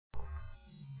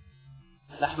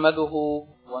نحمده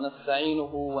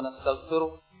ونستعينه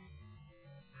ونستغفره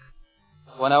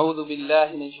ونعوذ بالله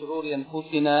من شرور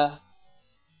أنفسنا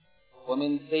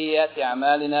ومن سيئات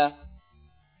أعمالنا.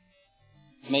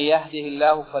 من يهده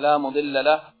الله فلا مضل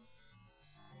له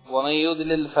ومن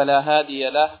يضلل فلا هادي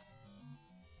له،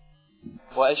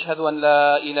 وأشهد أن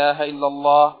لا إله إلا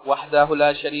الله وحده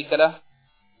لا شريك له،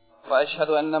 وأشهد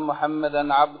أن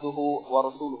محمدا عبده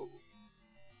ورسوله.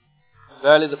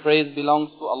 Verily the praise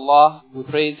belongs to Allah. We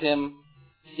praise Him,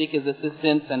 seek His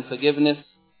assistance and forgiveness,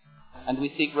 and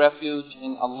we seek refuge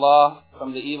in Allah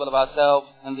from the evil of ourselves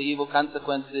and the evil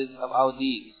consequences of our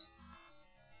deeds.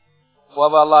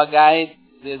 Whoever Allah guides,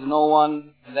 there is no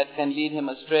one that can lead him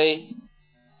astray,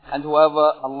 and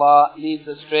whoever Allah leads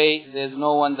astray, there is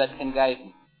no one that can guide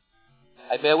him.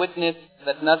 I bear witness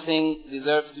that nothing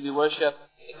deserves to be worshipped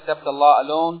except Allah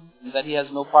alone, and that He has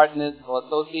no partners or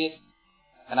associates.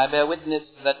 And I bear witness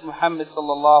that Muhammad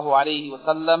sallallahu alayhi wa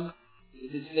sallam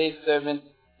is His slave servant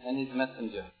and His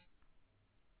messenger.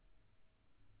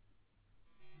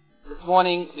 This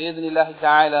morning, bi-idhnillahi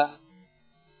ta'ala,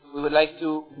 we would like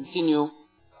to continue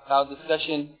our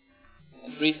discussion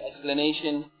and brief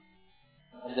explanation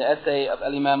of the essay of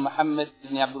Al-Imam Muhammad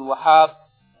ibn Abdul Wahhab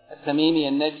al-Tamimi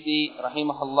al-Najdi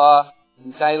rahimahullah,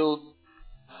 entitled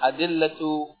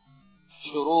Adillatu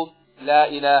Shurut La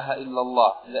ilaha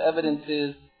illallah, the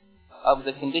evidences of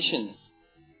the conditions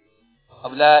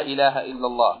of La ilaha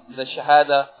illallah, the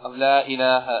shahada of La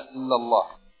ilaha illallah.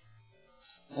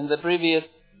 In the previous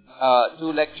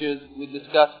two lectures, we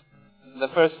discussed the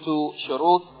first two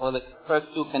shurut, or the first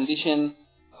two conditions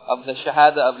of the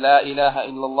shahada of La ilaha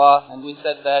illallah, and we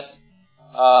said that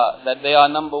they are: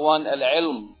 number one,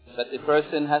 al-ilm, that the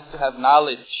person has to have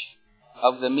knowledge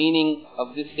of the meaning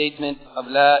of this statement of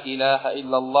La ilaha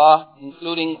illallah,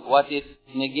 including what it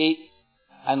negates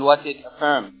and what it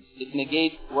affirms. It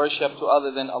negates worship to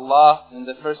other than Allah in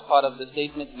the first part of the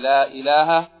statement, La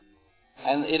ilaha,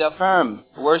 and it affirms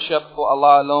worship for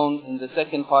Allah alone in the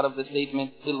second part of the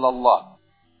statement, illallah.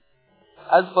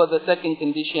 As for the second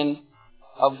condition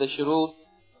of the shurut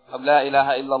of La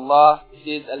ilaha illallah, it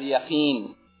is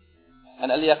al-yaqeen.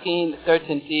 And al-yaqeen,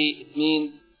 certainty, it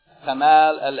means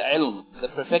kamal al-ilm, the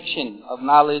perfection of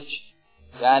knowledge,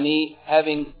 yani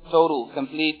having total,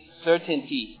 complete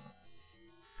certainty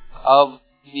of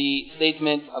the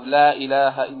statement of La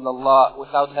ilaha illallah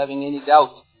without having any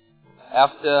doubt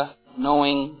after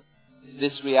knowing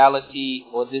this reality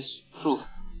or this truth.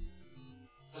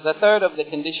 The third of the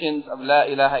conditions of La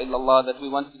ilaha illallah that we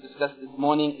want to discuss this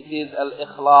morning, it is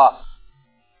al-ikhlas,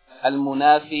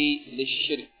 al-munafi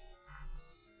lish-shirk.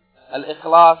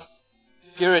 Al-ikhlas,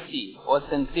 purity or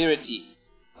sincerity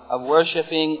of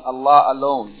worshipping Allah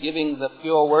alone, giving the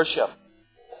pure worship,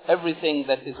 everything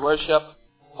that is worship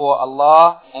for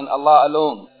Allah and Allah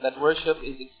alone, that worship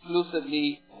is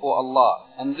exclusively for Allah.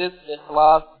 And this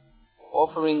ikhlas,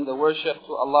 offering the worship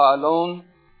to Allah alone,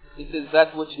 this is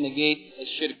that which negates a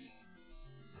shirk.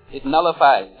 It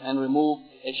nullifies and removes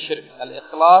a shirk.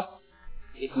 Al-ikhlas,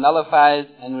 it nullifies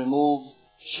and removes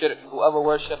shirk. Whoever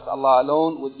worships Allah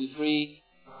alone would be free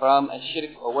from a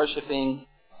shirk or worshipping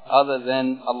other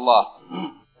than Allah.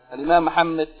 Al-Imam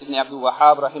Muhammad ibn Abdul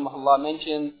Wahhab rahimahullah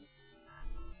mentioned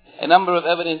a number of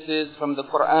evidences from the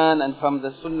Quran and from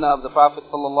the Sunnah of the Prophet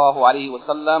sallallahu alaihi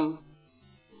wasallam,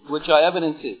 which are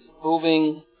evidences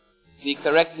proving the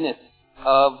correctness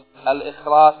of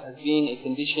al-ikhlas as being a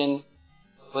condition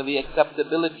for the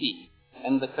acceptability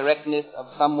and the correctness of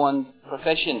someone's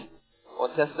profession or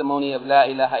testimony of La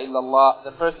ilaha illallah.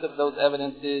 The first of those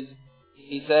evidences,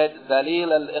 he said, Dalil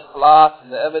al-ikhlas,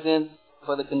 the evidence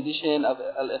for the condition of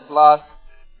al-ikhlas,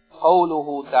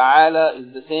 qawluhu ta'ala,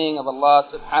 is the saying of Allah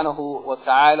subhanahu wa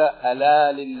ta'ala,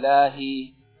 ala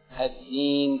lillahi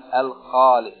ad-deen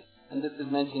al-khalis. And this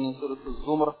is mentioned in Surah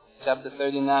Al-Zumar, chapter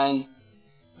 39,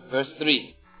 verse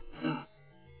 3.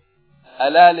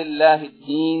 Ala lillahi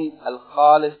ad-deen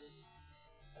al-khalis.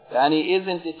 Yani,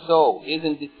 isn't it so,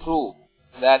 isn't it true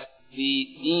that the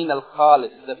deen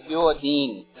al-khalis, the pure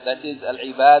deen, that is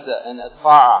al-ibadah and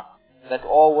al-ta'a, that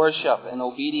all worship and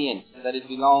obedience, that it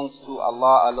belongs to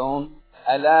Allah alone?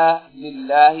 Ala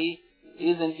lillahi,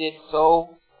 isn't it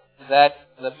so that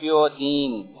the pure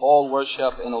deen, all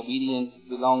worship and obedience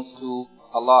belongs to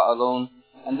Allah alone?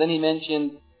 And then he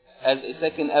mentioned as a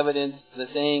second evidence the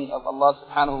saying of Allah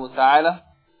subhanahu wa ta'ala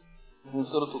in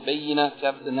Surah Al-Bayyinah,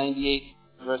 chapter 98,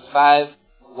 verse 5,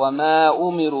 وَمَا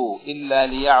أُمِرُوا إِلَّا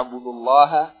لِيَعْبُدُوا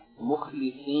اللَّهَ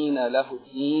مُخْلِصِينَ لَهُ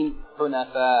الدِّينَ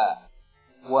حُنَفَاءَ.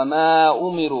 وَمَا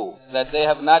أُمِرُوا, that they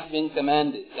have not been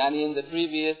commanded. Yani in the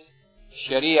previous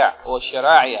sharia or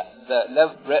shari'ah,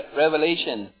 the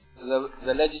revelation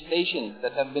the legislations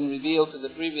that have been revealed to the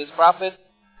previous prophets,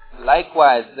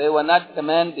 likewise, they were not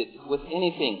commanded with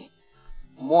anything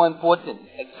more important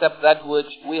except that which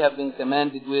we have been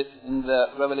commanded with in the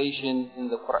revelation in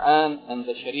the Quran and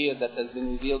the Sharia that has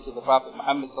been revealed to the Prophet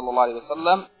Muhammad sallallahu alaihi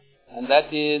wasallam, and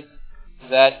that is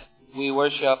that we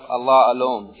worship Allah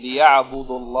alone. لِيَعْبُدُ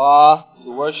اللَّهِ,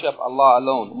 to worship Allah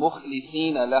alone.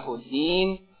 مُخْلِصِينَ لَهُ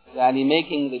الدِّينَ, yani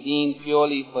making the deen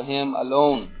purely for Him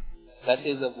alone. That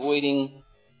is avoiding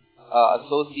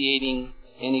associating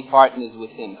any partners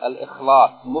with Him.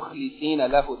 Al-Ikhlas, مُخْلِصِينَ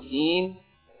لَهُ الدِّينَ,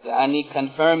 yani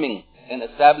confirming and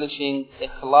establishing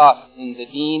ikhlas in the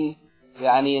deen,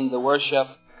 yani in the worship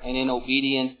and in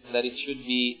obedience, that it should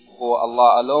be for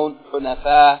Allah alone.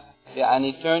 Hunafa,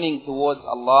 yani turning towards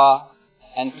Allah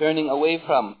and turning away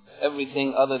from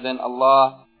everything other than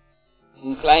Allah,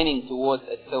 inclining towards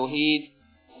at-tawheed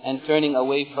and turning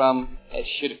away from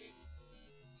at-shirk.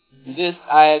 This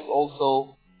ayat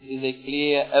also is a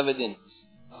clear evidence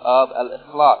of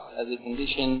al-ikhlas as a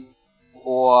condition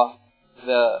for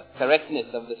the correctness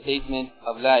of the statement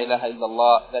of La ilaha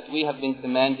illallah, that we have been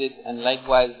commanded, and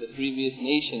likewise the previous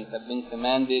nations have been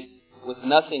commanded, with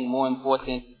nothing more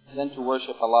important than to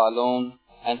worship Allah alone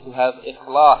and to have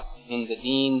ikhlas in the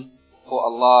deen for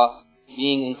Allah,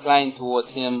 being inclined towards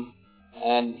Him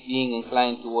and being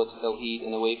inclined towards tawheed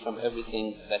and away from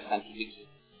everything that contradicts it.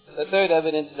 The third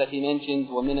evidence that he mentions,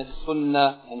 وَمِنَ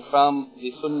السُنَّةِ, and from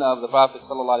the sunnah of the Prophet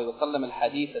sallallahu alaihi wasallam,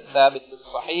 al-hadith al-thabit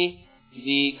al-sahih,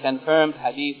 the confirmed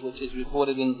hadith which is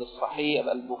reported in the Sahih of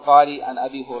Al-Bukhari عن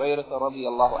أبي هريرة رضي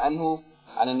الله عنه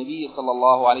عن النبي صلى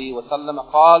الله عليه وسلم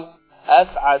قال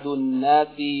أسعد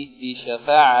الناس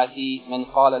بشفاعة من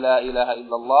قال لا إله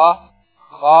إلا الله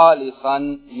خالصا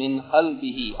من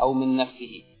قلبه أو من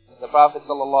نفسه. The Prophet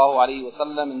صلى الله عليه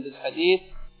وسلم in this hadith,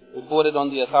 reported on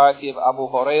the authority of Abu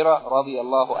Hurairah رضي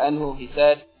الله عنه, he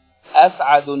said,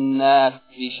 أسعد الناس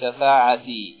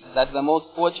بشفاعتي, that the most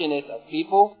fortunate of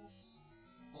people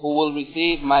who will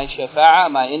receive my shafa'ah,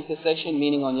 my intercession,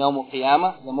 meaning on Yawm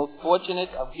al-Qiyamah, the most fortunate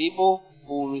of people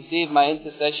who will receive my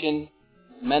intercession,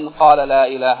 man qala la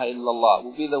ilaha illallah,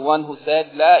 will be the one who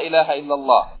said la ilaha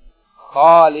illallah,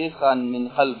 khalisan min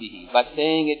qalbihi, by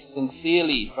saying it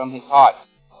sincerely from his heart,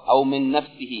 aw min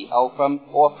nafsihi, or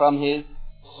from his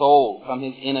soul, from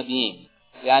his inner being.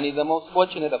 Yani the most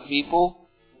fortunate of people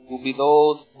will be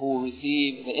those who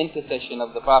receive the intercession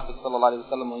of the Prophet sallallahu alaihi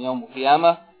wasallam on Yawm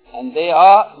al-Qiyamah, and they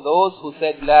are those who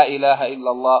said La ilaha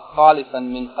illallah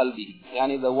khalisan min qalbihi,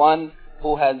 yani the one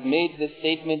who has made this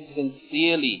statement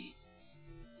sincerely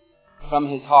from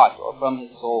his heart or from his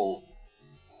soul.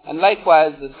 And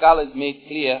likewise, the scholars made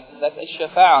clear that the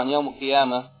shafa'ah on Yawm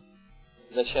al-Qiyamah,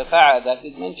 the shafa'ah that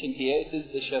is mentioned here, it is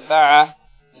the shafa'ah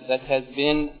that has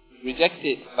been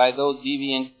rejected by those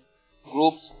deviant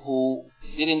groups who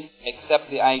didn't accept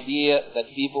the idea that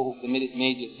people who committed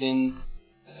major sins,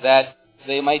 that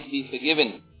they might be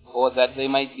forgiven, or that they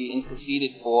might be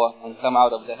interceded for and come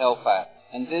out of the hellfire.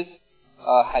 And this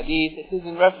hadith, it is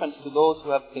in reference to those who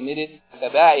have committed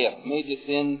kaba'ir, major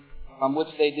sins, from which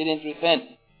they didn't repent,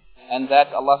 and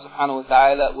that Allah subhanahu wa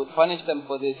ta'ala would punish them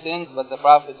for their sins, but the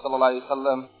Prophet sallallahu alaihi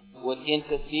wasallam would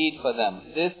intercede for them.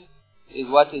 This is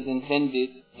what is intended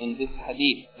in this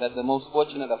hadith, that the most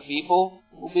fortunate of people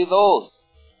will be those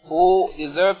who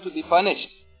deserve to be punished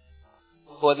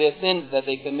for their sins that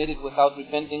they committed without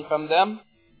repenting from them,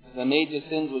 the major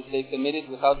sins which they committed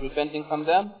without repenting from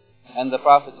them, and the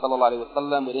Prophet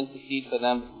ﷺ would intercede for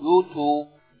them due to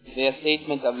their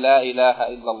statement of La ilaha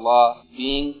illallah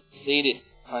being stated,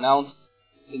 pronounced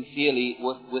sincerely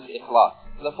with ikhlas.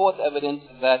 The fourth evidence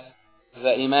that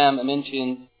the Imam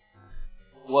mentioned,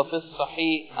 وفي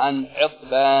الصحيح عن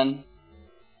عقبان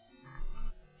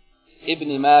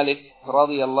ابن مالك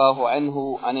رضي الله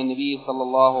عنه عن النبي صلى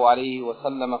الله عليه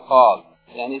وسلم قال,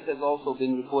 and it has also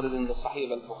been reported in the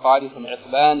Sahih al-Bukhari from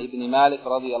Uqban ibn Malik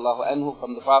رضي الله عنه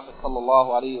from the Prophet صلى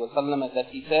الله عليه وسلم, that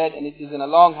he said, and it is in a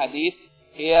long hadith.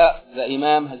 Here the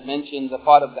Imam has mentioned the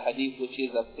part of the hadith which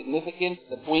is of significance,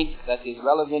 the point that is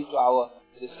relevant to our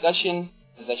discussion,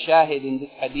 the shahid in this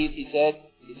hadith. He said,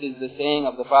 it is the saying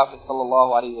of the Prophet صلى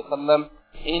الله عليه وسلم,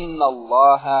 إن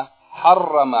الله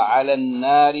حرم على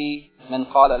النار من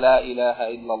قال لا إله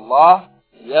إلا الله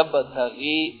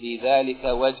يبتغي بذلك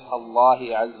وجه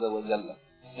الله عز وجل.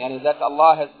 Yani that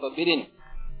Allah has forbidden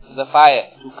the fire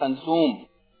to consume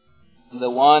the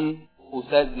one who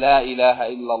says La ilaha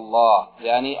illallah.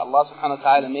 Yani Allah subhanahu wa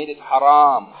ta'ala made it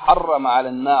haram, harrama ala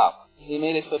al-nar. He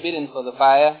made it forbidden for the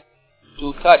fire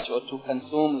to touch or to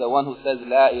consume the one who says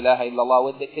La ilaha illallah,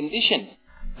 with the condition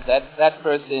that that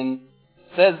person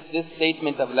says this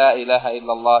statement of La ilaha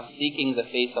illallah seeking the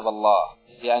face of Allah.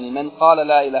 يعني من قال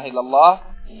لا إله إلا الله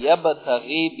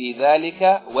يبتغي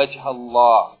بذلك وجه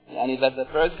الله. يعني that the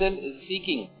person is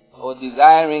seeking or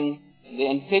desiring, the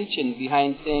intention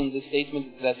behind saying this statement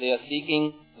is that they are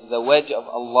seeking the wajh of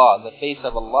Allah, the face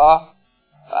of Allah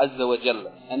Azza wa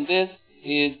Jalla. And this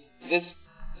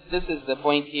is the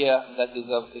point here that is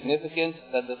of significance,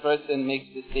 that the person makes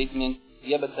this statement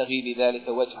يبتغي بذلك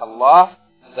وجه الله,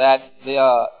 that they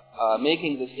are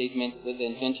making the statement with the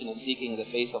intention of seeking the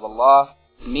face of Allah,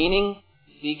 meaning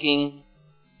seeking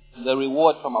the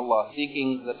reward from Allah,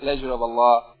 seeking the pleasure of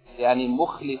Allah, يعني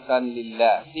مخلصا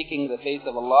لله, seeking the face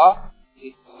of Allah.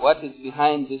 What is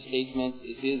behind this statement?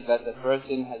 It is that the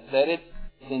person has said it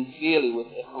sincerely with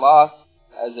ikhlas,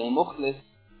 as a mukhlis,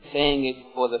 saying it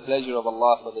for the pleasure of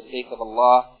Allah, for the sake of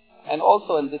Allah. And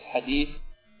also in this hadith,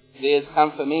 there is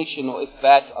confirmation or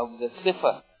ithbat of the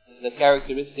sifa, the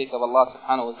characteristic of Allah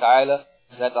subhanahu wa ta'ala,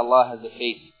 that Allah has a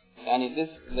face. And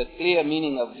the clear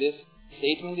meaning of this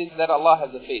statement is that Allah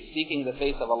has a face. Seeking the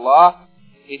face of Allah,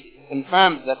 it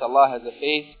confirms that Allah has a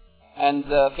face, and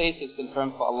the face is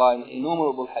confirmed for Allah in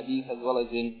innumerable hadith as well as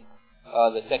in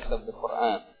the text of the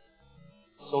Quran.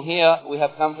 So here we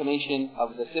have confirmation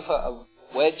of the sifa of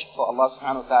wajh for Allah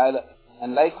subhanahu wa ta'ala.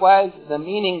 And likewise, the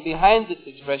meaning behind this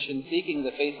expression, seeking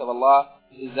the face of Allah,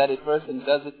 is that a person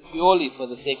does it purely for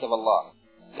the sake of Allah.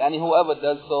 And whoever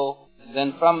does so,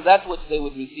 then from that which they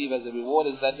would receive as a reward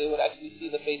is that they would actually see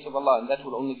the face of Allah, and that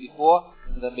will only be for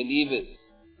the believers.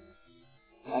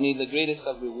 And the greatest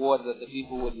of rewards that the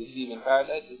people would receive in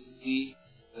paradise is to see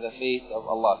the face of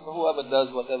Allah. So whoever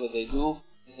does whatever they do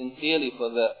sincerely for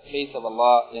the face of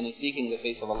Allah, and seeking the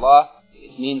face of Allah,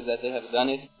 it means that they have done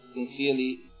it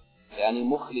sincerely, يعني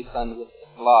مخلصا, with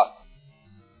ikhlas.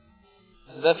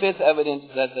 The fifth evidence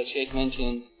that the Shaykh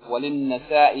mentions,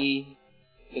 وَلِلنَّسَاءِ فِي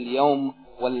الْيَوْمِ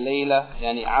وَاللَّيْلَةِ,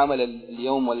 يعني عمل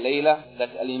اليوم والليلة, that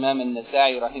Al-Imam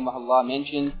al-Nasa'i rahimahullah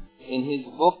mentioned in his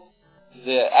book,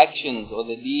 the actions or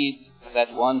the deeds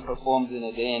that one performs in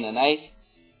a day and a night.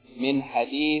 من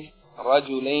حديث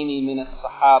رجلين من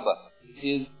الصحابة.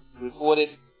 It is reported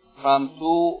from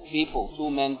two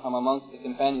men from amongst the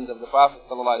companions of the Prophet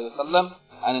sallallahu alaihi wasallam.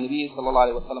 And the Nabi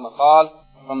sallallahu alaihi wasallam قال,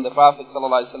 from the Prophet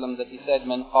sallallahu alaihi wasallam, that he said,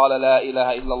 من قال لا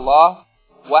إله إلا الله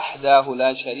وحده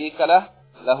لا شريك له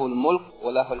له الملك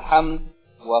وله الحمد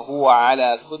وهو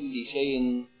على كل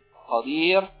شيء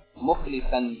قدير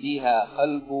مخلصا بها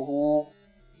قلبه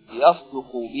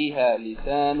يصدق بها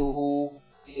لسانه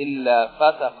إلا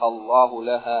فتح الله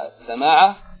لها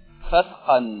السماع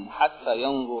فتحا حتى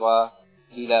ينظر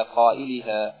إلى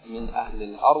قائلها من أهل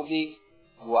الأرض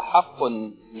وحق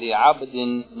لعبد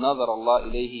نظر الله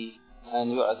إليه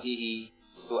أن يعطيه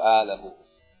سؤاله.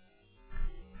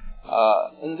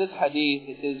 In this hadith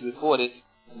it is reported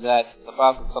that the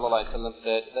Prophet ﷺ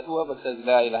said that whoever says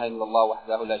La ilaha illallah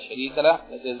wahdahu la sharika lah,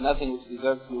 that there is nothing which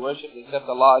deserves to be worshipped except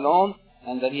Allah alone,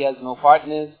 and that He has no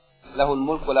partners, lahul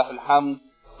mulk wa lahul hamd,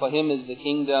 for Him is the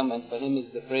kingdom and for Him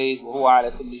is the praise, wa huwa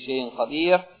ala kulli shay'in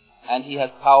qadir, and He has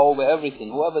power over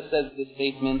everything. Whoever says this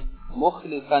statement,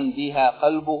 mukhlisan biha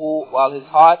qalbuhu, while his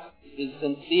heart is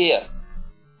sincere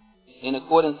in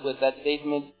accordance with that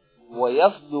statement,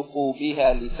 وَيَصْدُقُ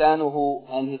بِهَا لِسَانُهُ,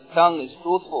 and his tongue is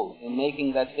truthful in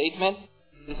making that statement,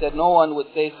 he said no one would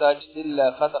say such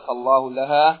إِلَّا فَتَقَ اللَّهُ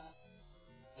لَهَا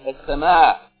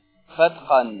السَّمَاءَ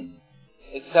فَتْقًا,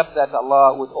 except that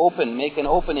Allah would make an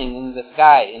opening in the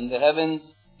sky, in the heavens.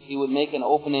 He would make an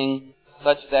opening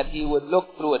such that he would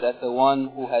look through it at the one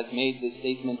who has made this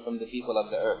statement from the people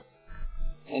of the earth.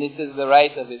 And it is the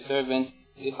right of his servant,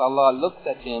 if Allah looks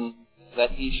at him,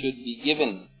 that he should be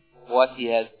given what he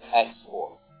has asked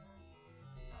for.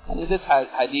 And this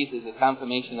hadith is a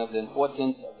confirmation of the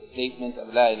importance of the statement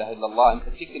of La ilaha illallah, and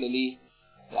particularly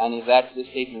that this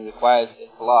statement requires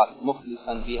ikhlas,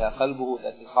 mukhlisan biha qalbuhu,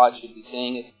 that his heart should be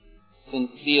saying it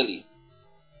sincerely.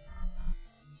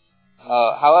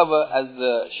 However, as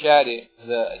the shari,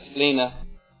 the explainer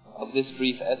of this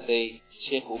brief essay,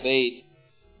 Shaykh Ubaid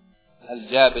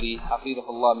al-Jabiri,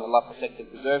 hafidhahullah, may Allah protect and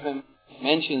preserve him,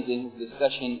 mentions in his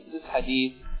discussion, this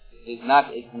hadith is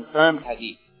not a confirmed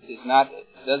hadith. It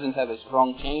doesn't have a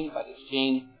strong chain, but its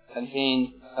chain contains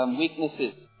some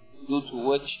weaknesses, due to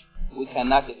which we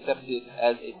cannot accept it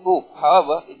as a proof.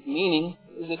 However, its meaning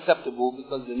is acceptable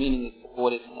because the meaning is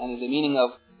supported, and the meaning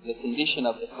of the condition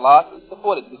of ikhlas is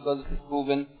supported because it is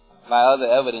proven by other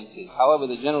evidences. However,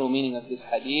 the general meaning of this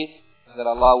hadith is that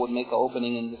Allah would make an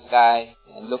opening in the sky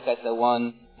and look at the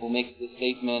one who makes the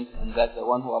statement, and that the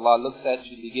one who Allah looks at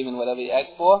should be given whatever he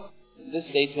asks for. This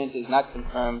statement is not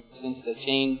confirmed since the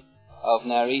chain of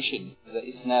narration, the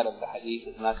isnad of the hadith,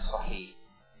 is not sahih.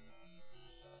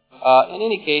 In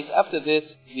any case, after this,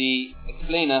 the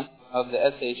explainer of the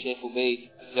essay Shaykh Ubayd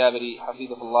Jabiri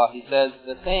Hafidhullah, he says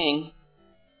the saying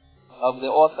of the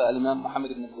author Imam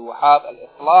Muhammad ibn Abdul Wahhab,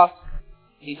 al-ikhlas,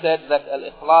 he said that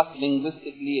al-ikhlas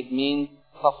linguistically it means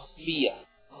tasfiyah,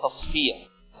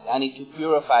 yani to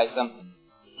purify something,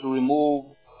 to remove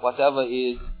whatever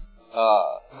is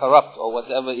corrupt or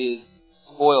whatever is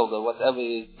spoiled or whatever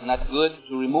is not good,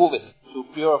 to remove it, to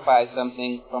purify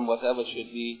something from whatever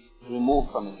should be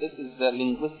removed from it. This is the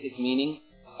linguistic meaning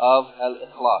of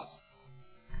al-ikhlas.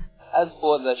 As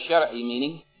for the shar'i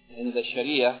meaning, in the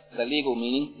sharia, the legal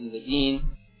meaning, in the deen,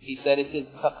 he said it is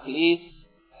taqlis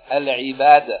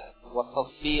al-ibadah wa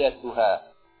tasfiyatuha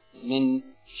min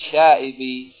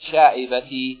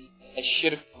sha'ibati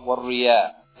al-shirk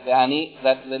wal-riya. Yani,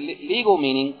 that the legal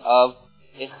meaning of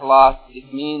ikhlas,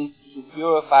 it means to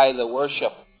purify the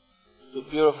worship,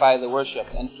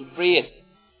 and to free it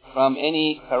from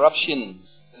any corruptions,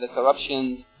 the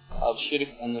corruptions of shirk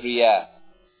and riya.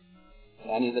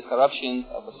 Yani the corruptions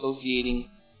of associating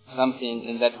something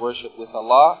in that worship with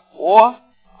Allah, or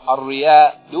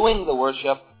ar-riya, doing the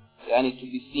worship, yani to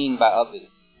be seen by others,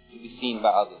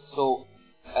 So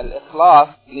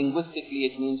al-ikhlas, linguistically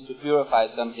it means to purify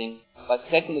something, but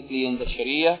technically in the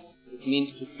sharia it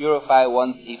means to purify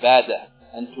one's ibadah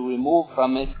and to remove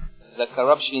from it the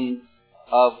corruptions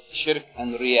of shirk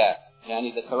and riya,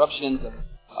 yani the corruptions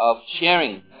of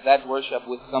sharing that worship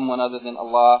with someone other than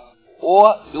Allah,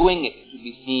 or doing it to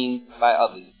be seen by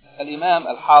others. Al-Imam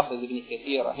Al-Hafiz ibn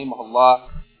Kathir rahimahullah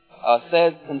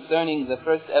says concerning the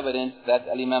first evidence that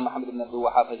Al-Imam Muhammad ibn Abdul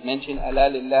Wahhab has mentioned, Ala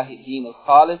lillahi deen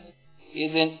al-khalis,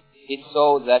 isn't it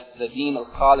so that the deen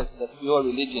al-khalis, the pure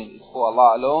religion, is for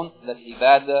Allah alone, that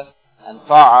ibadah and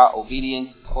ta'a, obedience,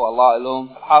 is for Allah alone?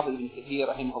 Al-Hafiz ibn Kathir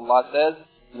rahimahullah says,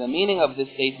 the meaning of this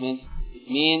statement, it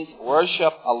means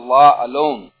worship Allah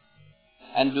alone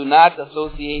and do not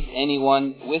associate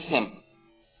anyone with Him,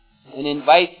 and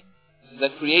invite the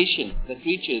creation, the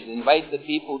creatures, invite the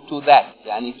people to that,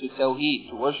 yani to tawheed,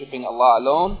 to worshipping Allah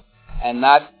alone and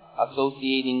not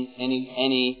associating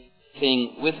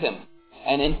anything with Him,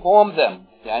 and inform them.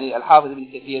 Yani Al-Hafiz ibn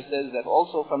Kathir says that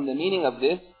also from the meaning of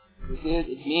this,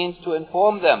 it means to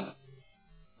inform them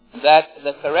that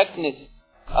the correctness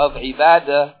of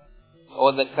ibadah,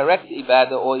 or the correct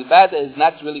ibadah, or ibadah is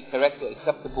not really correct or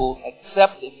acceptable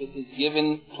except if it is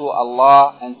given to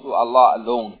Allah and to Allah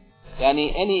alone.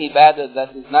 Yani any ibadah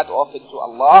that is not offered to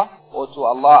Allah or to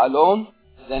Allah alone,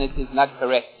 then it is not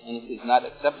correct and it is not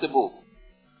acceptable.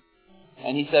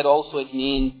 And he said also it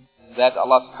means that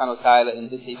Allah subhanahu wa ta'ala in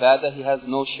this ibadah, He has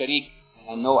no sharik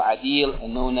and no adil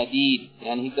and no nadeed,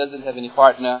 and He doesn't have any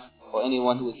partner or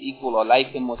anyone who is equal or like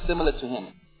Him or similar to Him.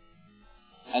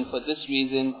 And for this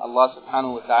reason, Allah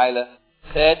subhanahu wa ta'ala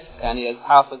said, and as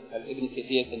Hafiz ibn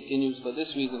Kathir continues, for this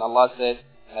reason Allah said,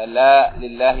 La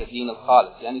lillahi deen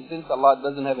al-khalis. Yani since Allah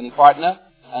doesn't have any partner,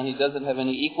 and He doesn't have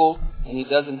any equal, and He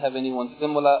doesn't have anyone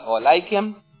similar or like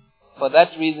Him, for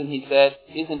that reason He said,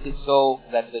 isn't it so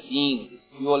that the deen is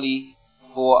purely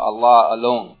for Allah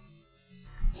alone?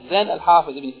 Then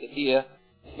Al-Hafiz ibn Kathir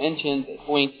mentioned a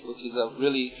point which is of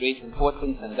really great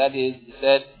importance, and that is, he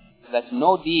said that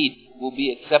no deed will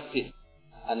be accepted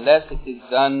unless it is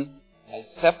done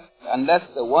unless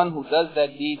the one who does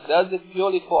that deed does it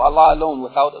purely for Allah alone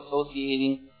without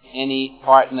associating any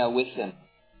partner with Him.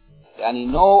 Yani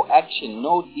no action,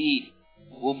 no deed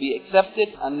will be accepted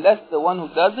unless the one who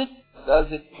does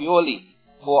it purely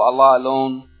for Allah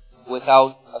alone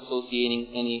without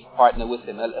associating any partner with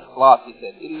Him. Al-ikhlas, he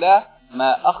said, إِلَّا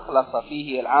مَا أَخْلَصَ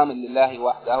فِيهِ الْعَامِلْ لِلَّهِ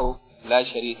وَحْدَهُ لَا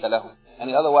شَرِيكَ لَهُ.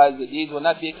 And otherwise the deed will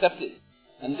not be accepted.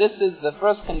 And this is the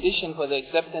first condition for the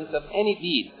acceptance of any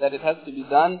deed, that it has to be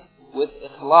done with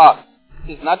ikhlas.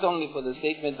 It is not only for the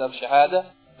statement of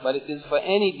shahada, but it is for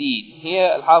any deed.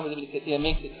 Here Al-Hafiz ibn Kathir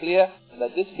makes it clear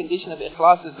that this condition of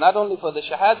ikhlas is not only for the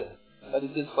shahada, but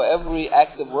it is for every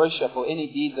act of worship or any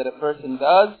deed that a person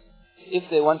does. If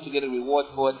they want to get a reward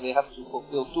for it, they have to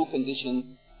fulfill two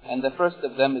conditions. And the first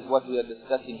of them is what we are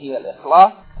discussing here,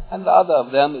 al-ikhlas, and the other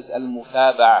of them is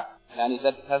al-mutaba'a. Yani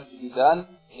that it has to be done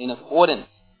in accordance,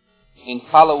 in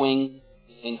following,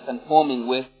 in conforming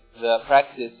with the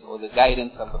practice or the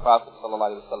guidance of the Prophet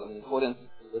ﷺ, in accordance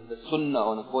with the sunnah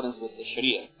or in accordance with the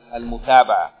sharia.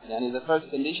 Al-mutaba'a. Yani the first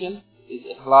condition is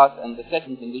ikhlas and the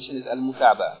second condition is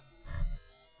al-mutaba'a.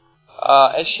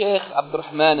 Al-Shaykh Abdul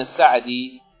Rahman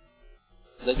al-Sa'di,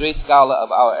 the great scholar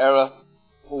of our era,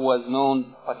 who was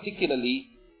known particularly,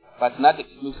 but not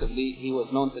exclusively, he was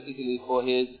known particularly for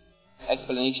his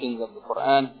explanations of the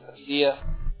Quran, tafsir.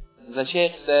 The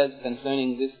Shaykh says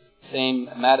concerning this same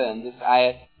matter and this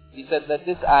ayat, he said that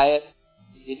this ayat,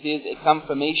 it is a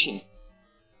confirmation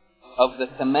of the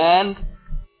command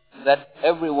that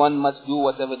everyone must do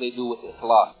whatever they do with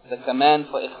ikhlas. The command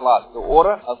for ikhlas, the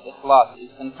order of ikhlas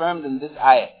is confirmed in this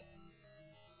ayat.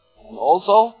 And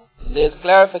also, there's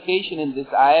clarification in this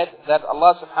ayat that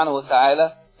Allah subhanahu wa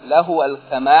ta'ala له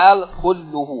الكمال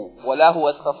كله وله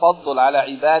التفضل على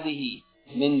عباده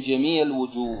من جميع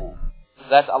الوجوه.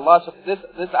 That Allah,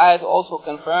 this ayat also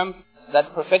confirms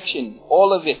that perfection,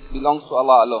 all of it belongs to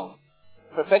Allah alone.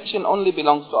 Perfection only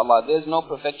belongs to Allah. There is no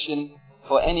perfection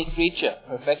for any creature.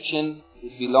 Perfection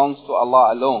belongs to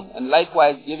Allah alone. And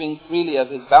likewise, giving freely of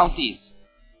His bounties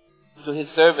to His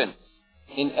servants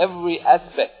in every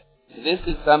aspect. This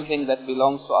is something that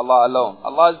belongs to Allah alone.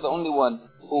 Allah is the only one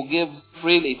who gives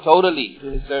freely, totally to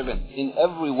His servants in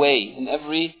every way, in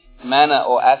every manner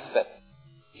or aspect.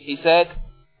 He said,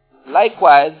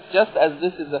 likewise, just as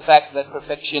this is a fact that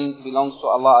perfection belongs to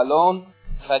Allah alone,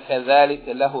 فَكَذَلِكَ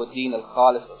لَهُ الدِّينَ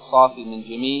الْخَالِصِ الصَّافِي مِنْ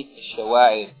جَمِيعِ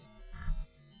الشَّوَائِرِ.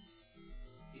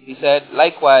 He said,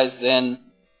 likewise then,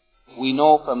 we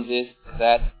know from this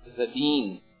that the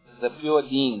deen, the pure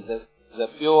deen, the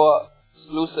pure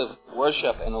exclusive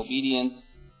worship and obedience,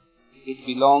 it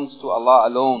belongs to Allah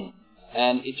alone,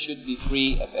 and it should be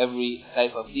free of every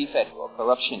type of defect or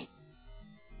corruption.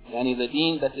 Yani the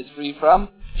deen that is free from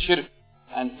shirk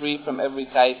and free from every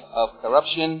type of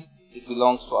corruption, it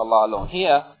belongs to Allah alone.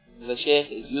 Here, the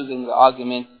Shaykh is using the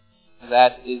argument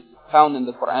that is found in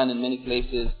the Quran in many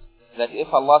places, that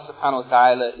if Allah subhanahu wa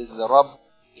ta'ala is the Rabb,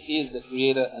 He is the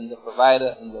creator and the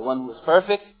provider and the one who is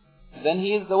perfect, then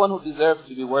He is the one who deserves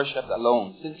to be worshipped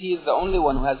alone. Since He is the only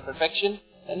one who has perfection,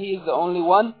 then He is the only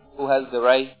one who has the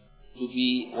right to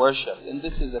be worshipped. And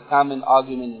this is a common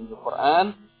argument in the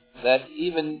Quran, that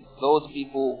even those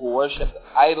people who worship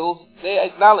idols, they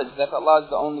acknowledge that Allah is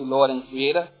the only Lord and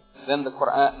Creator. Then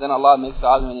Allah makes the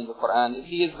argument in the Quran, if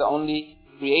He is the only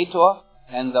Creator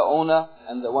and the owner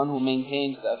and the one who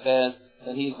maintains the affairs,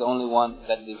 then He is the only one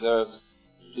that deserves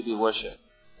to be worshipped.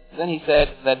 Then he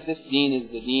said that this deen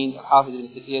is the deen, Hafiz ibn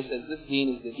Kathir says, this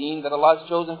deen is the deen that Allah has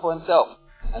chosen for Himself,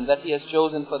 and that He has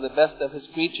chosen for the best of His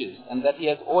creatures, and that He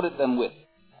has ordered them with.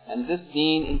 And this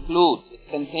deen includes, it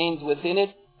contains within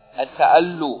it,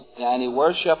 at-ta'allu, yani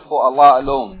worship for Allah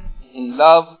alone, in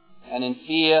love and in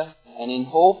fear and in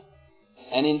hope,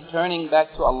 and in turning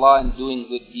back to Allah and doing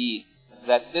good deeds.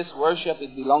 That this worship,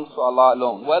 it belongs to Allah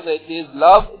alone. Whether it is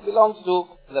love, it belongs to,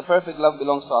 the perfect love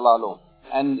belongs to Allah alone.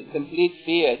 And complete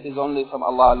fear, it is only from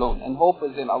Allah alone. And hope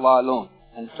is in Allah alone.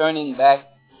 And turning back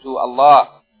to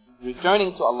Allah,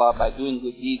 returning to Allah by doing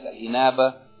good deeds,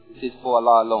 al-inaba, it is for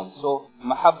Allah alone. So,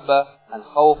 mahabba and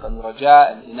khawf and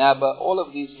raja and inaba, all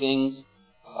of these things,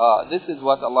 this is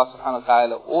what Allah subhanahu wa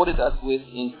ta'ala ordered us with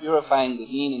in purifying the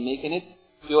deen and making it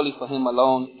purely for Him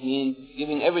alone. It means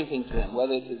giving everything to Him,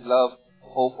 whether it is love,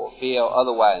 hope or fear or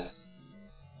otherwise.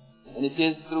 And it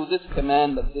is through this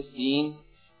command of this deen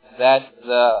that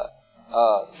the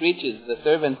creatures, the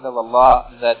servants of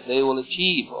Allah, that they will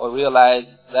achieve or realize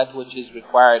that which is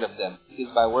required of them. It is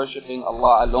by worshipping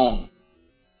Allah alone.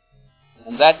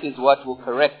 And that is what will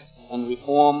correct and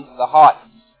reform the hearts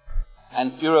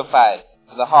and purify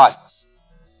the hearts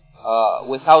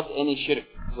without any shirk.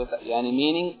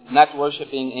 Meaning not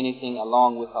worshipping anything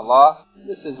along with Allah.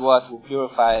 This is what will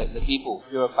purify the people,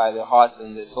 purify their hearts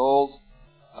and their souls,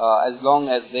 as long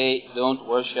as they don't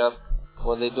worship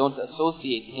or they don't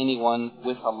associate anyone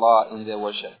with Allah in their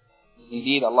worship.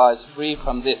 Indeed, Allah is free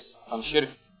from this, from shirk.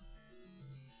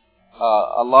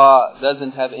 Allah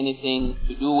doesn't have anything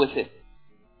to do with it.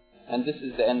 And this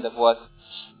is the end of what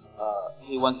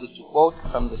he wanted to quote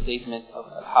from the statement of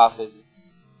Al-Hafiz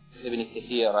Ibn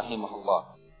Kathir rahimahullah.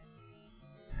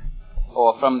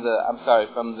 Or from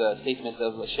the statement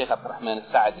of Shaykh Abdul Rahman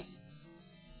al-Sa'di.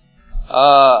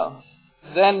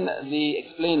 Then the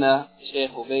explainer,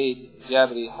 Shaykh Ubaid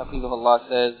Jabri Hafizahullah,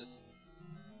 says,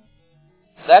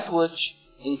 that which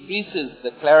increases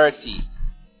the clarity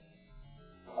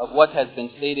of what has been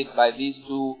stated by these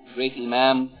two great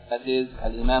Imams, that is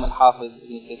Al-Imam Al-Hafiz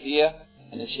Ibn Kathir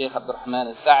and Shaykh Abdul Rahman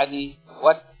al-Sa'di,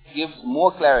 what gives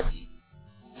more clarity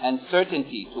and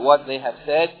certainty to what they have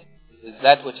said is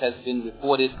that which has been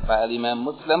reported by Al-Imam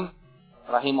Muslim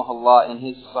rahimahullah in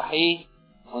his Sahih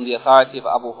on the authority of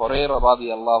Abu Hurairah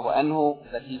radiyallahu anhu,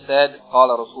 that he said, قال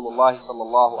رسول الله صلى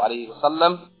الله عليه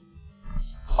وسلم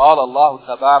قال الله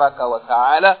تبارك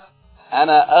وتعالى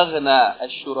أنا أغنى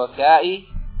الشركاء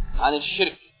عن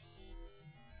الشرك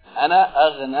أنا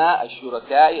أغنى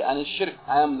الشركاء عن الشرك.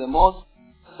 I am the most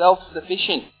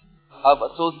self-sufficient of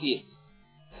associates,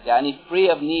 yani free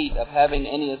of need of having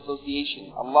any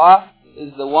association. Allah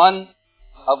is the one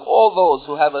of all those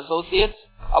who have associates.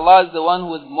 Allah is the one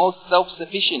who is most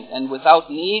self-sufficient and without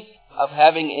need of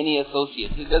having any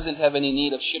associate. He doesn't have any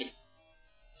need of shirk.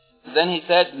 Then he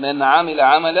said, مَنْ عَمِلَ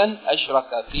عَمَلًا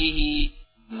أَشْرَكَ فِيهِ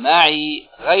مَعِي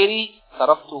غَيْرِي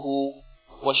تَرَكْتُهُ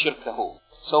وَشِرْكَهُ.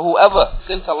 So whoever,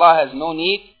 since Allah has no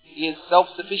need, he is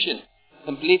self-sufficient,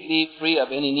 completely free of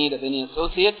any need of any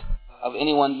associate, of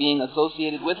anyone being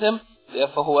associated with him.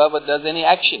 Therefore, whoever does any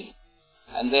action,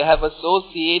 and they have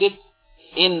associated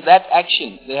in that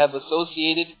action, they have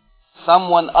associated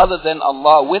someone other than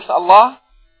Allah with Allah,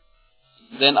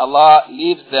 then Allah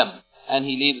leaves them and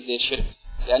He leaves their shirk.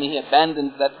 And He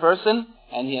abandons that person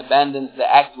and He abandons the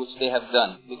act which they have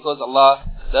done. Because Allah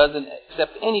doesn't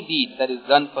accept any deed that is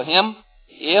done for Him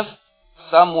if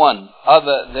someone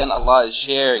other than Allah is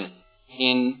sharing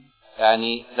in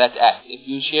that act. If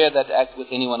you share that act with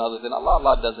anyone other than Allah,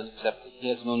 Allah doesn't accept it. He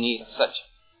has no need of such.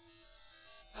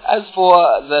 As for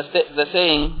the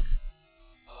saying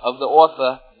of the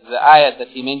author, the ayat that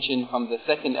he mentioned from the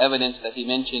second evidence that he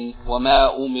mentioned,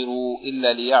 وَمَا أُمِرُوا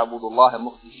إِلَّا لِيَعْبُدُوا اللَّهَ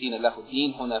مُخْلِصِينَ لَهُ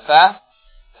الدِّينَ حُنَفَاءَ,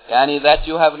 that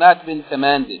you have not been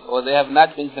commanded, or they have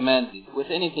not been commanded with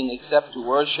anything except to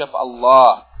worship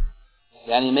Allah,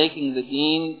 making the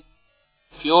deen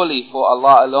purely for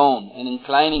Allah alone, and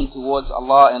inclining towards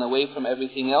Allah and away from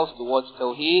everything else, towards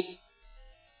Tawheed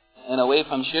and away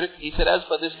from Shirk. He said, as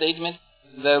for this statement,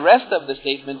 the rest of the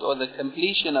statement, or the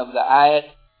completion of the ayat,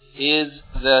 is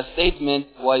the statement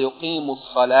وَيُقِيمُ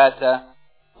الصَّلَاةَ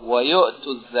وَيُؤْتُ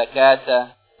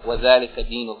الزَّكَاةَ وَذَلِكَ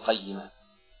دِينُ الْقَيِّمَةِ.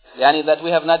 That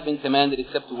we have not been commanded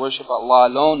except to worship Allah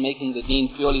alone, making the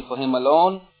deen purely for Him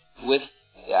alone, with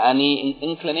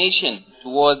inclination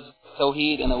towards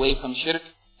Tawheed and away from Shirk,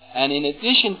 and in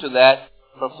addition to that,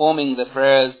 performing the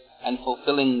prayers and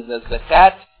fulfilling the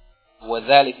zakat,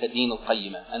 وَذَلِكَ دِينُ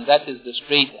الْقَيِّمَةِ. And that is the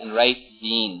straight and right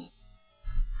deen.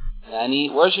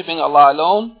 Worshipping Allah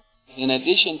alone, in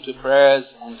addition to prayers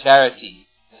and charity.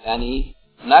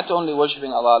 Not only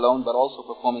worshipping Allah alone, but also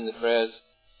performing the prayers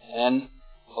and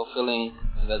fulfilling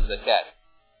the zakat.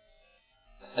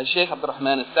 Al-Shaykh Abdul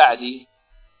Rahman al-Sa'di,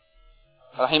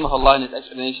 rahimahullah, in his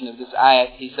explanation of this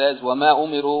ayat, he says, وَمَا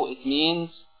أُمِرُوا, it means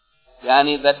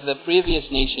that the previous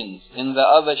nations in the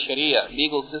other Sharia,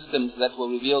 legal systems that were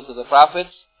revealed to the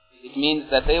prophets, it means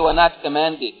that they were not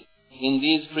commanded in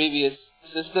these previous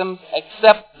systems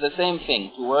except the same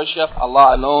thing, to worship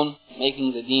Allah alone,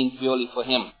 making the deen purely for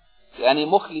Him.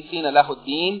 مُخْلِصِينَ لَهُ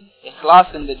الدِّينَ,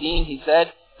 ikhlas in the deen, he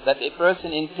said, that a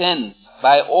person intends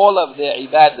by all of their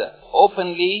ibadah,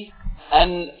 openly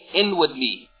and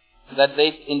inwardly, that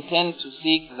they intend to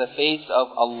seek the face of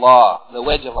Allah, the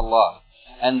wedge of Allah,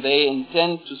 and they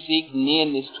intend to seek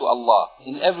nearness to Allah.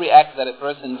 In every act that a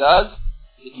person does,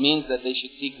 it means that they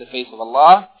should seek the face of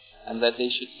Allah, and that they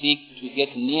should seek to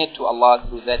get near to Allah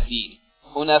through that deed.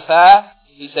 Hunafa,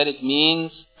 he said, it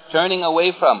means turning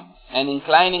away from and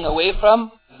inclining away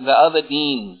from the other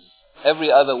deens,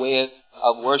 every other way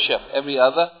of worship, every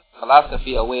other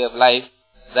philosophy or way of life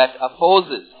that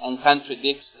opposes and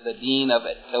contradicts the deen of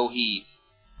Tawheed.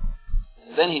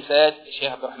 Then he said,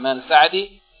 Shaykh Abdul Rahman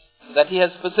al-Sa'di, that he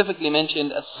has specifically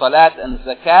mentioned as-salat and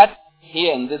zakat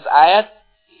here in this ayat,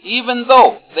 even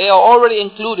though they are already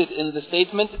included in the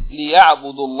statement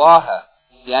لِيَعْبُدُوا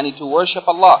اللَّهَ, to worship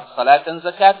Allah. Salat and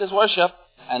zakat is worship,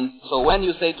 and so when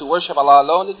you say to worship Allah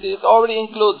alone, it already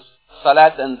includes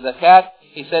salat and zakat.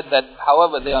 He said that,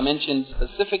 however, they are mentioned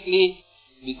specifically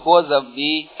because of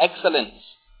the excellence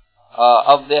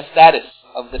of their status,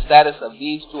 of the status of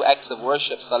these two acts of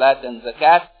worship, salat and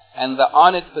zakat, and the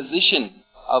honored position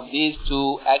of these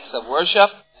two acts of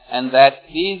worship, and that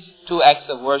these two acts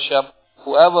of worship,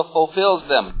 whoever fulfills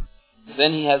them,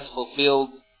 then he has fulfilled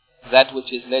that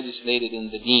which is legislated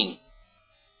in the deen.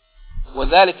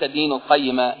 وَذَلِكَ دِينُ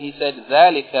الْقَيِّمَةِ, he said,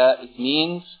 ذَلِكَ, it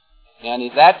means,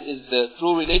 that is the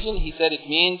true religion. He said it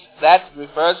means, that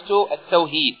refers to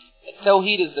at-tawheed.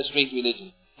 At-tawheed is the straight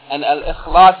religion. And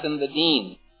al-ikhlas in the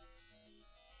deen.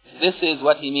 This is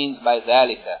what he means by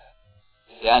ذَلِكَ.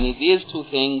 These two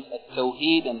things,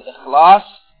 at-tawheed and ikhlas,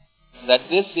 that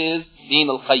this is deen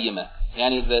al-qayyimah.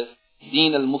 The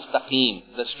deen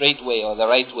al-mustaqim, the straight way or the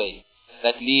right way,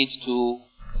 that leads to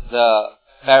the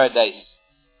paradise,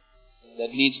 that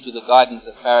leads to the gardens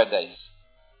of paradise.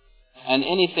 And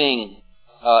anything,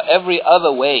 every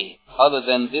other way other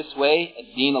than this way,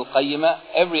 ad-deen al-qayyimah,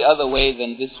 every other way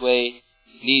than this way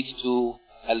leads to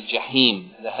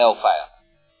al-jahim, the hellfire.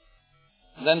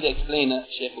 Then the explainer,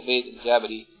 Shaykh Ubaid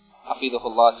al-Jabari,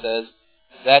 hafidhahullah, says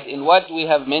that in what we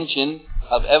have mentioned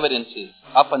of evidences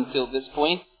up until this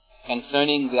point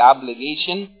concerning the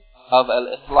obligation of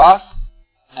al-ikhlas,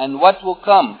 and what will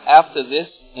come after this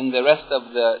in the rest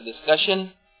of the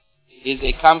discussion, is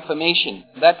a confirmation.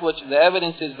 That which the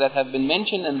evidences that have been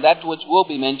mentioned and that which will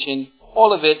be mentioned,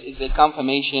 all of it is a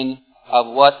confirmation of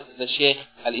what the Shaykh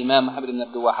Al-Imam Muhammad ibn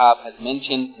Abdul Wahhab has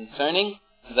mentioned concerning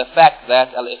the fact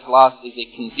that al-ikhlas is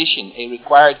a condition, a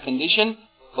required condition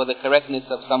for the correctness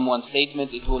of someone's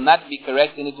statement. It will not be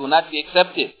correct and it will not be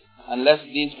accepted unless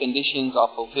these conditions are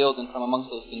fulfilled, and from amongst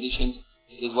those conditions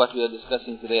is what we are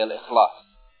discussing today, al-ikhlas.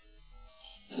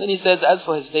 Then he says, as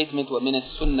for his statement, وَمِنَ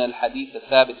السُنَّةِ الْحَدِيثَ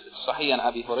الثَّابِتِ في الصحيح عن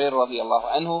أبي هريرة رضي الله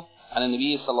عنه عن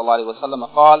النبي صلى الله عليه وسلم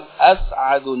قال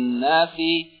أسعد الناس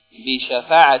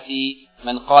بشفاعة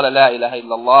من قال لا إله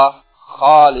إلا الله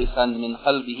خالصا من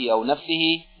قلبه أو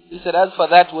نفسه. He said, as for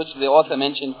that which the author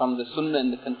mentioned from the Sunnah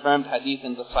and the confirmed hadith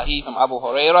in the Sahih from Abu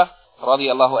Hurairah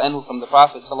radiyallahu anhu from the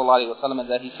Prophet sallallahu alaihi wasallam,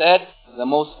 that he said, the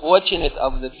most fortunate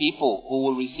of the people who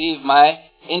will receive my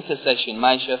intercession,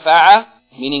 my shafa'ah,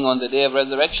 meaning on the day of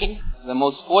resurrection, the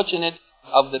most fortunate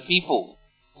of the people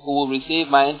who will receive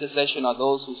my intercession are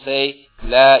those who say,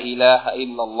 La ilaha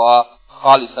illallah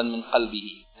khalisan min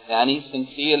qalbihi. Yani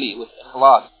sincerely, with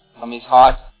ikhlas, from his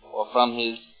heart or from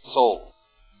his soul.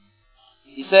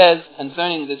 He says,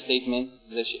 concerning this statement,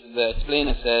 the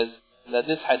explainer says that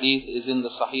this hadith is in the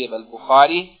Sahih of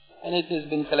al-Bukhari, and it has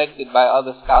been collected by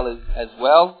other scholars as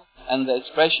well. And the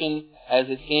expression as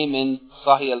it came in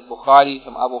Sahih al-Bukhari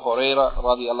from Abu Hurairah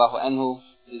radiyallahu anhu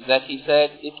is that he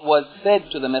said, it was said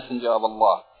to the Messenger of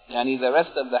Allah. Yani the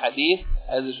rest of the hadith,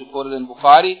 as is recorded in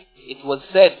Bukhari, it was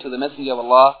said to the Messenger of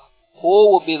Allah,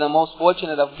 who will be the most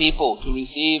fortunate of people to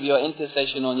receive your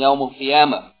intercession on Yawm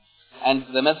al-Qiyamah? And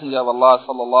the Messenger of Allah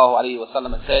sallallahu alayhi wa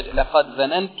sallam said, لَقَدْ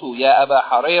ظَنَنْتُ يَا أَبَا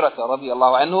حَرَيْرَةَ رَضِيَ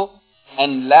اللَّهُ عَنْهُ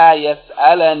أَنْ لَا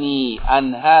يَسْأَلَنِي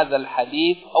عَنْ هَذَا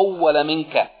الْحَدِيثِ أَوَّلَ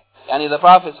مِنْكَ. Yani the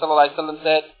Prophet sallallahu alayhi wa sallam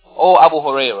said, O Abu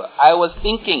Hurairah, I was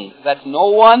thinking that no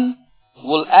one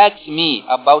will ask me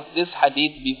about this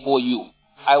hadith before you.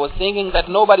 I was thinking that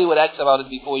nobody would ask about it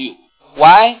before you.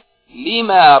 Why?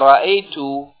 لِمَا رَأَيْتُ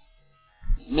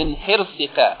مِنْ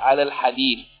حِرْصِكَ عَلَى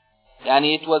الْحَدِيثِ.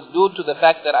 Yani it was due to the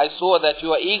fact that I saw that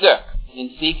you are eager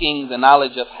in seeking the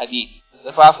knowledge of hadith.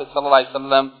 The Prophet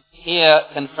ﷺ here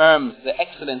confirms the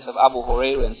excellence of Abu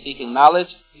Hurairah in seeking knowledge.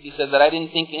 He said that I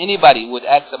didn't think anybody would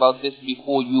ask about this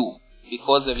before you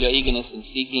because of your eagerness in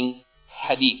seeking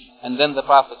hadith. And then the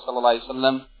Prophet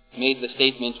ﷺ made the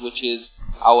statement which is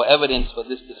our evidence for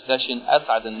this discussion,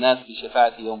 أَسْعَدَ النَّاسِ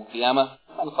بِشَفَاعَةِ يَوْمِ الْقِيَامَةِ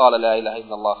مَنْ قَالَ لَا إِلَهَ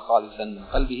إِلَّا اللَّهُ خَالِصًا مِنْ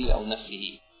قَلْبِهِ أَوْ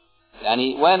نَفْسِهِ.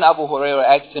 Yani when Abu Hurairah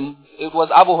asked him, it was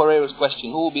Abu Hurairah's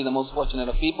question, who will be the most fortunate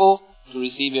of people to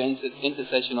receive your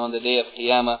intercession on the day of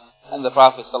Qiyamah? And the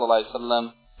Prophet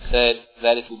ﷺ said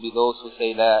that it will be those who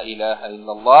say La ilaha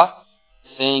illallah,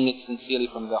 saying it sincerely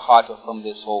from their heart or from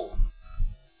their soul.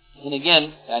 And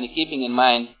again, yani keeping in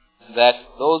mind that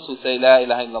those who say La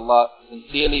ilaha illallah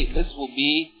sincerely, this will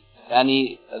be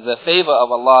yani the favor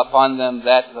of Allah upon them,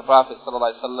 that the Prophet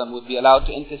ﷺ would be allowed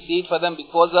to intercede for them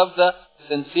because of the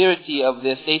sincerity of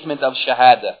their statement of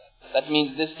shahada. That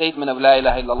means this statement of La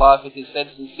ilaha illallah, if it is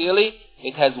said sincerely,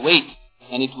 it has weight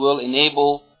and it will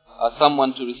enable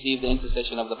someone to receive the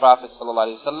intercession of the Prophet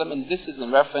ﷺ. And this is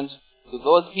in reference to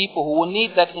those people who will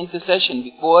need that intercession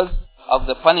because of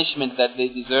the punishment that they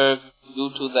deserve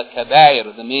due to the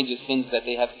kabair, the major sins that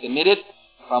they have committed,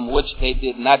 from which they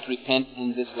did not repent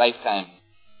in this lifetime.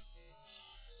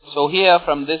 So here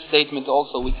from this statement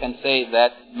also we can say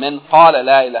that man qala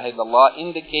la ilaha illallah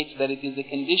indicates that it is a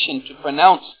condition to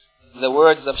pronounce the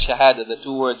words of shahada, the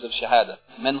two words of shahada.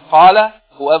 Man qala,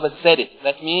 whoever said it.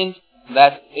 That means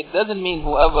that it doesn't mean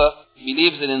whoever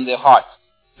believes it in their heart.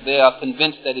 They are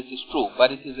convinced that it is true,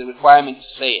 but it is a requirement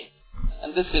to say it.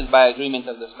 And this is by agreement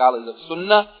of the scholars of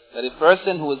Sunnah, that a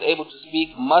person who is able to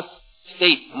speak must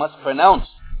state, must pronounce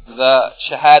the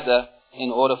shahada in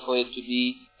order for it to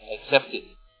be accepted.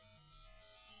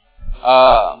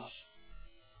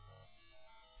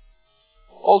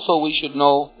 Also we should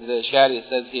know, the Sharia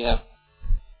says here,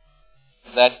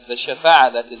 that the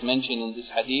shafa'ah that is mentioned in this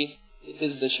hadith, it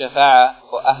is the shafa'ah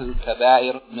for Ahlul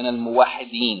Kabair min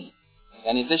al-Muwahideen.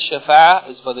 And this shafa'ah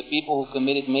is for the people who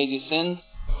committed major sins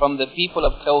from the people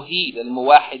of Tawheed,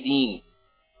 al-Muwahideen.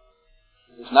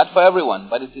 It's not for everyone,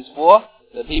 but it is for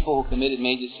the people who committed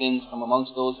major sins from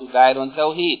amongst those who died on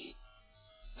Tawheed.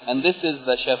 And this is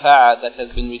the shafa'ah that has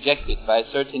been rejected by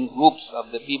certain groups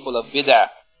of the people of Bid'ah,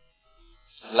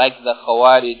 like the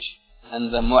Khawarij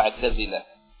and the Mu'tazila.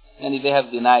 And they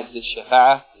have denied this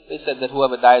shafa'ah. They said that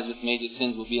whoever dies with major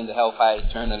sins will be in the hellfire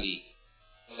eternally.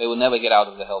 They will never get out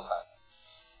of the hellfire.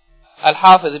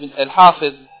 Al-Hafiz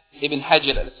Ibn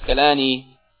Hajar al-Asqalani,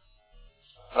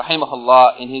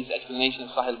 rahimahullah, in his explanation of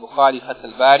Sahih al-Bukhari, Fath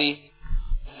al-Bari,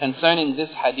 concerning this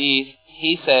hadith,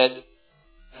 he said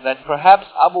that perhaps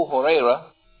Abu Huraira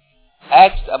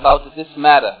asked about this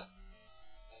matter.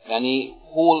 Yani,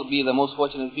 who will be the most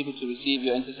fortunate people to receive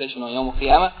your intercession on Yawm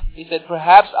al-Qiyamah? He said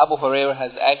perhaps Abu Huraira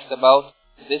has asked about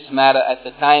this matter at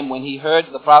the time when he heard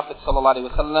the Prophet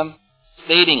ﷺ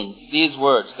stating these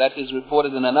words. That is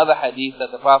reported in another hadith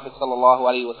that the Prophet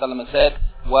ﷺ said,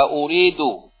 وَأُرِيدُ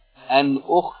أَنْ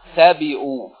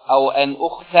أُخْتَبِئُ أو أَنْ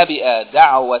أُخْتَبِئَ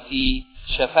دَعْوَتِي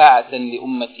شَفَاعَةً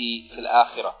لِأُمَّتِي فِي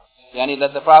الْآخِرَةِ. Yani,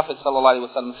 that the Prophet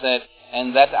ﷺ said,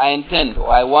 and that I intend, or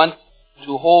I want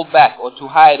to hold back, or to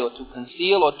hide, or to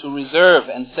conceal, or to reserve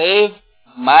and save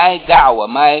my da'wah,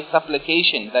 my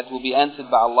supplication that will be answered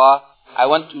by Allah. I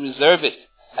want to reserve it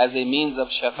as a means of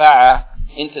shafa'ah,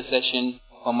 intercession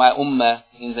for my ummah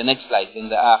in the next life, in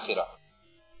the akhirah.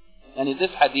 And in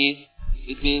this hadith,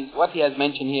 it is what he has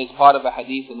mentioned here is part of a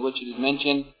hadith in which it is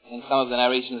mentioned in some of the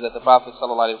narrations that the Prophet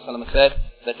ﷺ said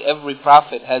that every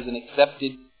prophet has an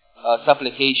accepted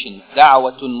supplication,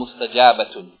 da'watun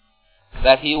mustajabatun,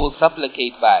 that he will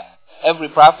supplicate by. Every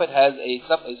prophet has a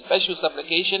special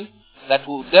supplication that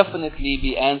will definitely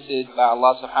be answered by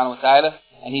Allah subhanahu wa ta'ala.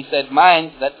 And he said,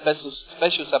 mine, that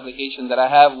special supplication that I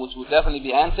have, which will definitely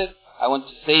be answered, I want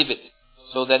to save it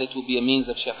so that it will be a means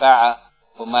of shafa'ah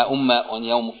for my ummah on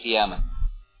Yawm al-Qiyamah.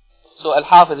 So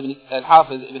Al-Hafiz ibn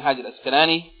Hajar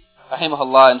al-Asqalani,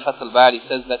 rahimahullah, in Fath al-Bari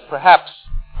says that perhaps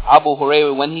Abu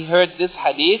Hurairah, when he heard this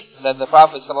hadith that the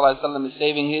Prophet ﷺ is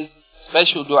saving his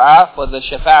special dua for the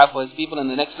shafa'ah for his people in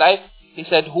the next life, he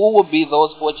said, who will be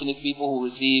those fortunate people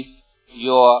who receive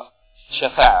your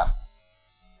shafa'ah?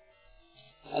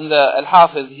 And the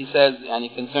Al-Hafiz, he says,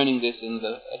 concerning this in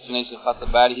the explanation of Fath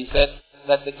al-Bari, he said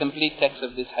that the complete text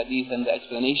of this hadith and the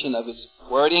explanation of its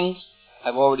wordings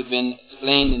have already been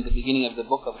explained in the beginning of the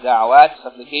book of Da'awat,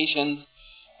 supplications.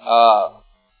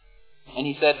 And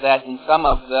he said that in some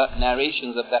of the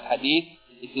narrations of that hadith,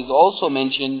 it is also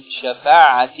mentioned,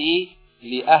 shafa'ati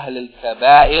li ahl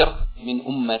al-kaba'ir min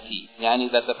ummati. Yani,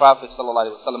 that the Prophet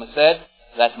ﷺ said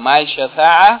that my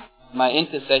shafa'ah, my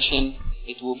intercession,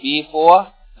 it will be for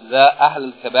the ahl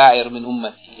al-kaba'ir min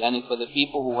ummati. Yani, for the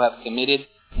people who have committed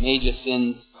major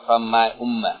sins from my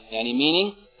ummah. Yani,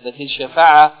 meaning that his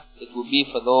shafa'ah, it will be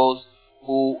for those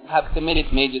who have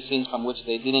committed major sins from which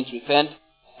they didn't repent.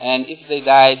 And if they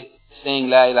died saying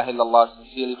La ilaha illallah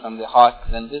sincerely from their heart,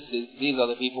 then these are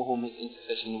the people whom his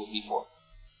intercession will be for.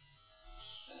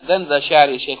 Then the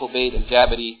Shari Shaykh Ubaid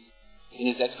al-Jabari, in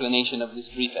his explanation of this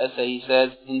brief essay, he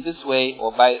says, in this way,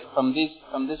 or from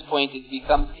this point, it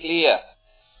becomes clear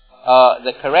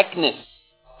the correctness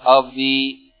of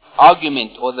the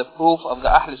argument or the proof of the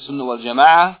Ahl Sunnah wal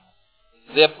Jama'ah,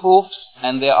 their proofs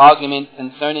and their argument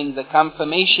concerning the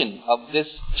confirmation of this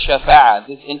shafa'ah,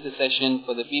 this intercession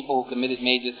for the people who committed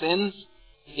major sins.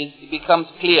 It becomes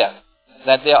clear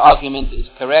that their argument is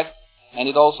correct, and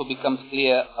it also becomes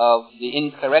clear of the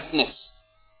incorrectness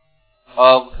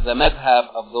of the madhab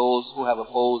of those who have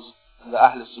opposed the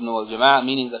Ahl Sunnah wal Jama'ah,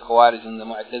 meaning the Khawarij and the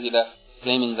Mu'tazila,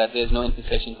 claiming that there is no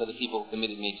intercession for the people who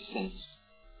committed major sins.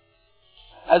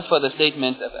 As for the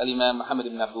statement of Al-Imam Muhammad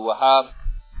ibn Abdul Wahhab,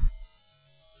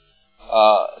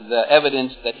 the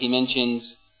evidence that he mentions,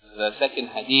 the second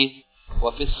hadith,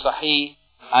 وَفِي الصَّحِيحِ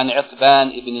عَنْ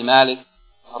عِطْبَانِ ibn Malik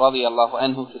رضي الله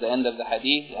عنه, to the end of the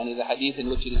hadith, and the hadith in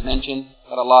which it is mentioned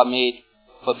that Allah made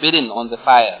forbidden on the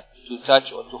fire to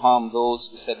touch or to harm those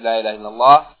who said La ilaha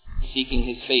illallah, seeking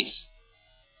his face,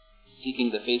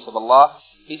 seeking the face of Allah.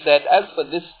 He said, as for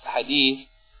this hadith,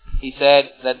 he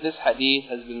said that this hadith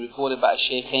has been reported by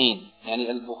Shaykhain, yani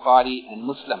al-Bukhari and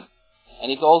Muslim.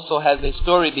 And it also has a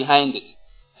story behind it.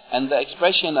 And the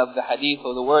expression of the hadith,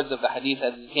 or the words of the hadith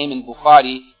as it came in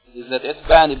Bukhari, is that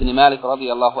Itban ibn Malik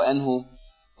radiyallahu anhu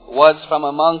was from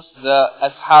amongst the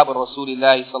Ashab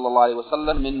Rasulullah sallallahu alayhi wa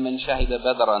sallam min man shahida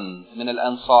badran min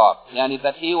al-ansar. Yani,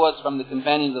 that he was from the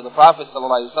companions of the Prophet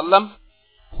sallallahu alayhi wa sallam,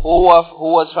 who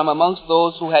was from amongst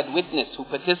those who had witnessed, who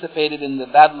participated in the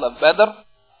battle of Badr.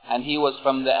 And he was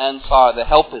from the Ansar, the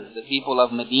helpers, the people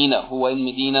of Medina, who were in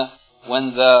Medina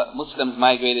when the Muslims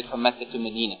migrated from Mecca to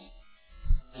Medina.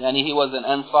 Yani, he was an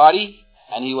Ansari,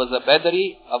 and he was a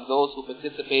Badri of those who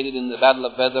participated in the battle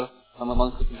of Badr from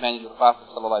amongst the companions of the Prophet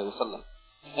ﷺ.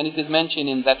 And it is mentioned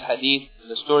in that hadith,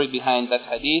 the story behind that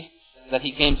hadith, that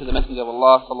he came to the Messenger of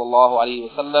Allah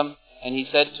ﷺ, and he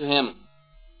said to him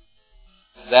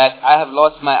that I have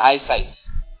lost my eyesight,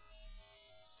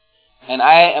 and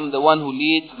I am the one who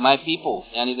leads my people,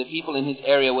 yani the people in his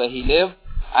area where he lived.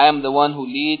 I am the one who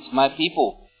leads my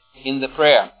people in the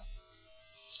prayer.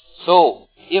 So,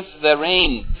 if the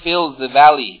rain fills the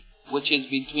valley which is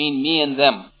between me and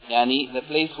them, yani the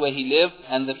place where he lived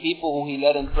and the people who he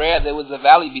led in prayer, there was a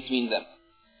valley between them.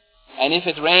 And if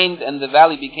it rained and the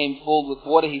valley became filled with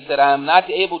water, he said, I am not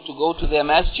able to go to their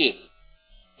masjid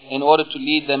in order to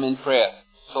lead them in prayer.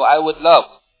 So I would love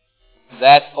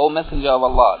that, O Messenger of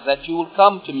Allah, that you will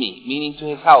come to me, meaning to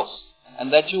his house,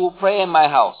 and that you will pray in my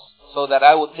house, so that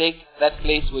I will take that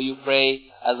place where you pray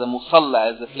as a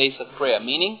musalla, as a place of prayer.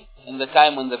 Meaning, in the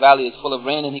time when the valley is full of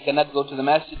rain and he cannot go to the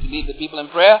masjid to lead the people in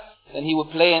prayer, then he will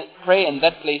pray in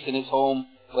that place in his home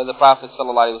where the Prophet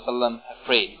ﷺ had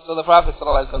prayed. So the Prophet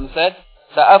ﷺ said,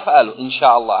 Sa'af'alu,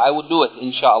 insha'Allah, I will do it,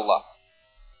 insha'Allah.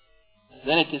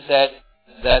 Then it is said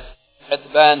that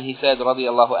Itban, he said,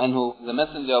 radiyallahu anhu, the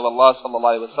Messenger of Allah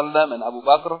ﷺ and Abu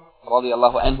Bakr,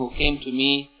 radiyallahu anhu, came to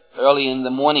me early in the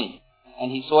morning.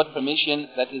 And he sought permission,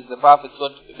 that is, the Prophet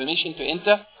sought permission to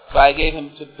enter, so I gave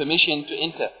him permission to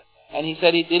enter. And he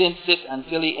said he didn't sit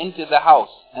until he entered the house.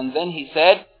 And then he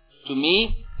said to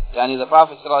me, yani the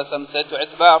Prophet ﷺ said to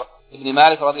Itbar ibn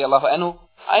Malik radiyallahu anhu,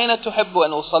 أَيْنَ تُحِبُّ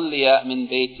أَنْ أُصَلِّيَ مِنْ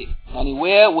بَيْتِكَ? Yani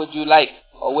where would you like,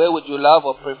 or where would you love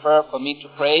or prefer for me to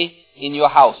pray in your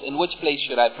house? In which place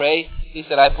should I pray? He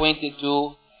said, I pointed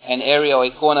to an area or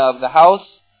a corner of the house.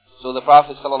 So the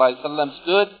Prophet ﷺ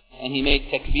stood and he made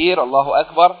takbir, Allahu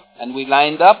Akbar, and we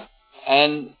lined up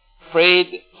and prayed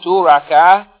 2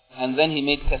 rak'ah, and then he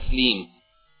made taslim.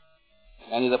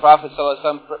 And the Prophet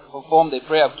ﷺ performed a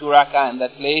prayer of 2 rak'ah in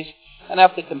that place, and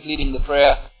after completing the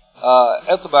prayer,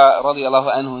 Utbah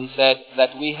radiallahu anhu, he said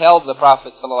that we held the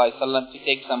Prophet ﷺ to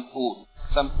take some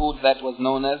food that was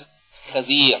known as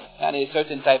khazir, and a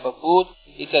certain type of food.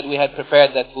 He said we had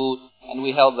prepared that food, and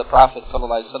we held the Prophet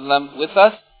ﷺ with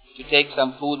us to take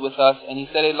some food with us. And he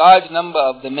said a large number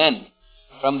of the men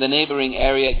from the neighboring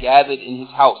area gathered in his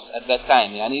house at that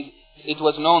time. Yani it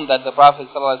was known that the Prophet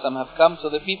ﷺ have come, so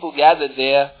the people gathered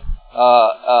there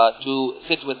to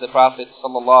sit with the Prophet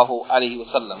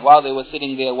ﷺ. While they were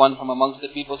sitting there, one from amongst the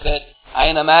people said,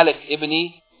 Aina Malik ibn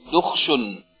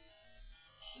Dukhshun?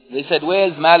 They said, where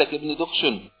is Malik ibn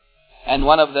Dukhshun? And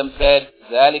one of them said,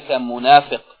 ذَلِكَ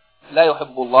مُنَافِقٌ لَا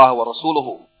يُحِبُّ اللَّهَ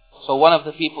وَرَسُولُهُ. So one of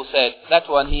the people said, that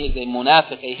one, he is a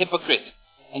munafiq, a hypocrite,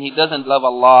 and he doesn't love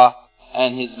Allah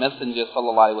and his messenger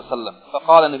sallallahu alaihi wasallam.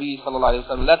 فقال النبي صلى الله عليه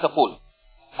وسلم لا تقول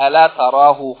ألا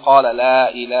تراه قال لا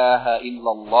إله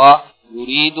إلا الله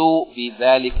يريد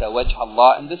بذلك وجه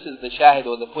الله. And this is the shahid,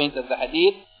 or the point of the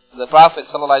hadith. The Prophet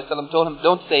sallallahu alaihi wasallam told him,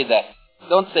 don't say that,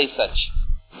 don't say such.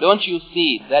 Don't you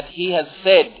see that he has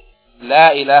said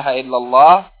La ilaha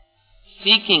illallah,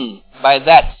 seeking by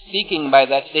that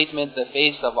statement the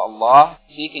face of Allah,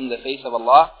 seeking the face of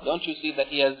Allah? Don't you see that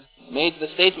he has made the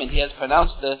statement, he has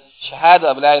pronounced the shahada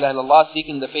of La ilaha illallah,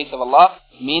 seeking the face of Allah,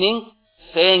 meaning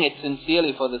saying it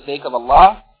sincerely for the sake of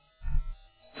Allah?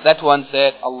 That one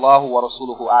said, Allahu wa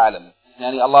rasuluhu a'lam.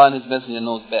 Yani Allah and his messenger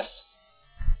knows best.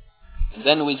 And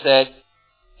then we said,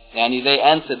 yani they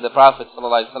answered the Prophet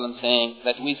ﷺ saying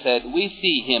that we said, we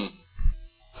see him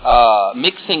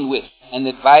mixing with and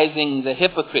advising the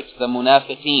hypocrites, the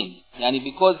munafiqeen. Yani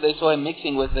because they saw him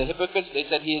mixing with the hypocrites, they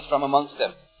said he is from amongst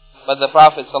them. But the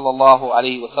Prophet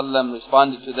ﷺ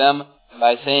responded to them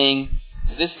by saying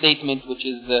this statement, which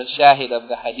is the shahid of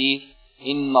the hadith,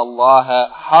 إِنَّ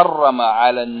اللَّهَ حَرَّمَ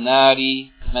عَلَى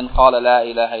النَّارِ مَنْ قَالَ لَا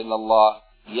إِلَهَ إِلَّا اللَّهِ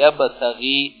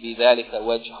يَبْتَغِي بِذَلِكَ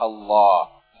وَجْهَ اللَّهِ.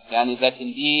 Yani that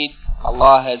indeed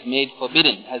Allah has made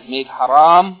forbidden, has made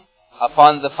haram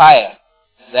upon the fire,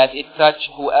 that it touch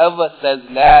whoever says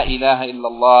La ilaha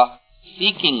illallah,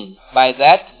 seeking by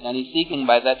that, yani seeking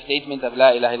by that statement of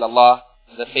La ilaha illallah,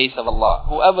 the face of Allah.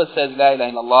 Whoever says La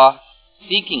ilaha illallah,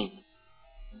 seeking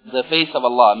the face of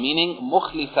Allah, meaning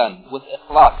mukhlisan, with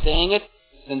ikhlas, saying it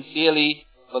sincerely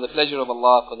for the pleasure of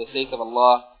Allah, for the sake of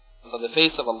Allah, for the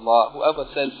face of Allah, whoever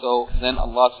says so, then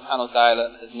Allah subhanahu wa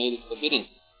ta'ala has made it forbidden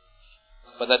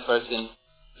for that person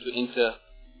to enter,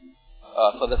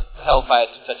 for the hellfire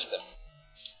to touch them.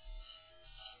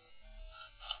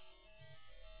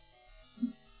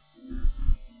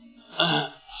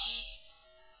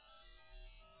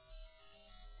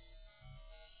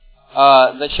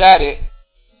 The Shari',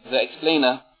 the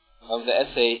explainer of the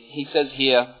essay, he says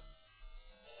here,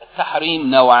 Tahrim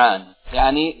Naw'an.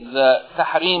 Yani the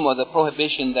tahrim, or the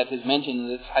prohibition that is mentioned in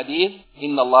this hadith,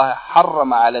 Inna Allah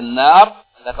harrama ala nar,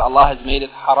 that Allah has made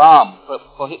it haram,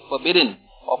 forbidden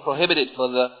or prohibited for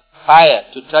the fire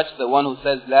to touch the one who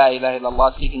says La ilaha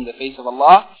illallah, seeking the face of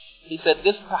Allah. He said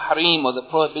this tahrim, or the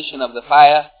prohibition of the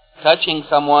fire touching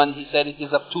someone, he said it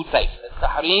is of two types.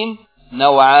 Tahrim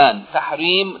Naw'an,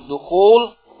 tahrim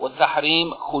dukhul wa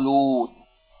tahrim khulud.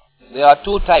 There are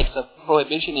two types of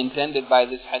prohibition intended by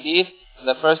this hadith.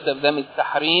 The first of them is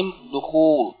tahrim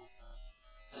dukhul,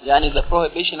 yani the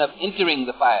prohibition of entering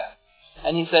the fire.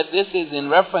 And he said this is in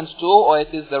reference to, or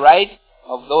it is the right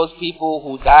of those people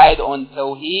who died on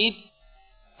Tawheed,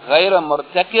 غير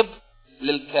مرتكب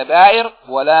للكبائر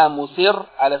ولا مصر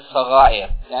على الصغائر.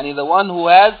 Yani the one who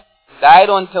has died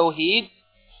on Tawheed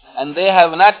and they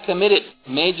have not committed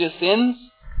major sins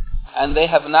and they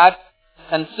have not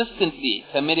consistently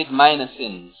committed minor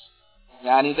sins.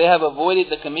 Yani they have avoided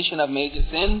the commission of major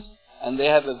sins and they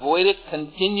have avoided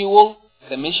continual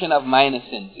commission of minor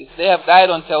sins. If they have died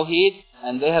on Tawheed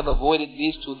and they have avoided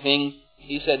these two things,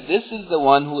 he said this is the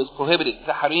one who is prohibited,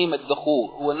 tahrim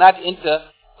ad-dukhul, who will not enter.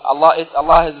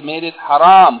 Allah has made it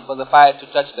haram for the fire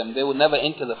to touch them. They will never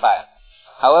enter the fire.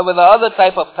 However, the other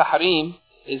type of tahrim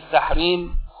is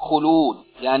tahrim khulud,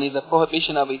 yani the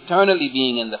prohibition of eternally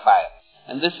being in the fire.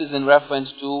 And this is in reference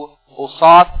to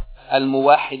usat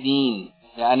al-muwahideen,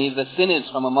 yani the sinners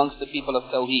from amongst the people of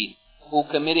Tawheed, who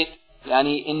committed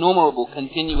yani innumerable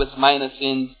continuous minor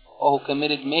sins, or who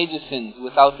committed major sins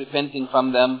without repenting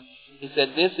from them. He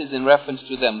said this is in reference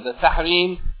to them. The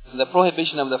tahrim, the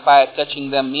prohibition of the fire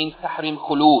touching them, means tahrim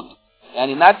khulud.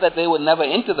 Yani not that they would never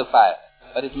enter the fire,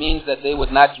 but it means that they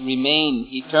would not remain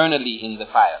eternally in the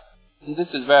fire. And this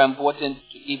is very important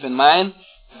to keep in mind,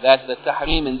 that the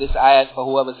tahrim in this ayat for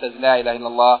whoever says La ilaha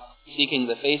illallah, seeking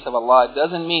the face of Allah, it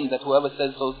doesn't mean that whoever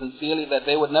says so sincerely that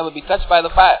they would never be touched by the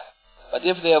fire. But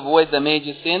if they avoid the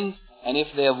major sins, and if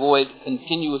they avoid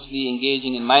continuously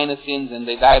engaging in minor sins and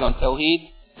they died on Tawheed,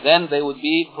 then they would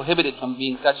be prohibited from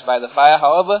being touched by the fire.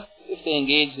 However, if they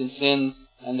engaged in sins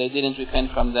and they didn't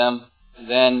repent from them,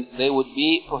 then they would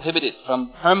be prohibited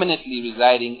from permanently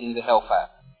residing in the hellfire.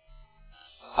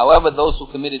 However, those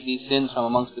who committed these sins from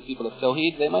amongst the people of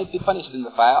Tawheed, they might be punished in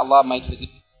the fire. Allah might forgive.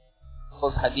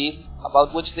 Those hadith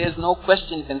about which there is no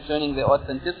question concerning their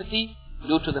authenticity,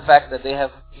 due to the fact that they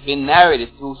have been narrated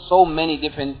through so many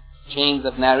different chains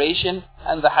of narration,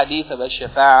 and the hadith of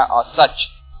Ash-Shafa'a are such.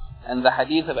 And the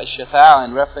hadith of Ash-Shafa'a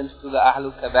in reference to the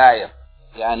Ahlul Kabair,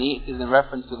 yani it is in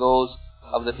reference to those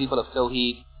of the people of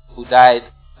Tawheed who died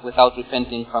without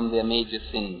repenting from their major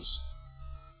sins.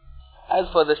 As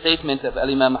for the statement of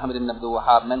Imam Muhammad ibn Abdul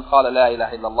Wahhab, Man qala la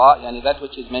ilaha illallah, yani that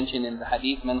which is mentioned in the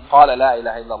hadith, Man qala la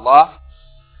ilaha illallah,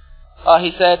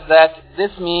 he said that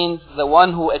this means the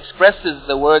one who expresses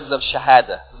the words of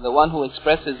Shahada, the one who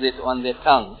expresses it on their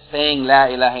tongue, saying La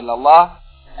ilaha illallah.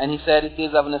 And he said it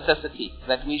is of necessity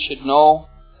that we should know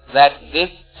that this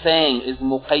saying is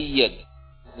muqayyad,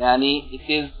 yani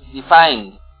it is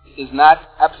defined, it is not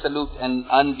absolute and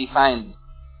undefined.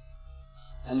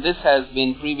 And this has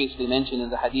been previously mentioned in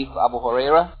the hadith of Abu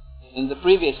Hurairah. In the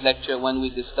previous lecture, when we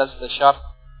discussed the shart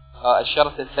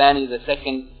al-thani, the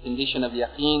second condition of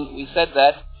yaqeen, we said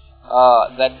that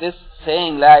that this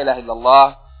saying La ilaha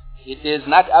illallah, it is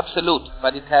not absolute,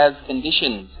 but it has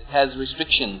conditions, it has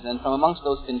restrictions, and from amongst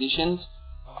those conditions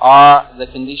are the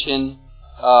condition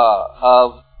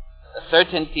of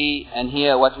certainty, and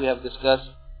here what we have discussed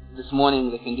this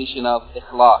morning, the condition of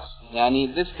ikhlas.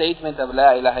 Yani this statement of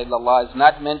La ilaha illallah is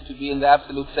not meant to be in the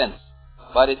absolute sense,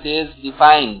 but it is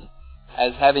defined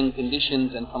as having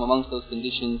conditions, and from amongst those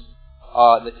conditions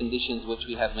are the conditions which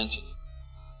we have mentioned.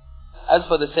 As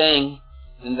for the saying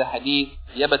in the hadith,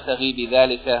 يَبْتَغِي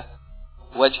بِذَلِكَ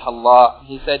وَجْهَ اللَّهِ,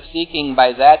 he said seeking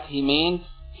by that he means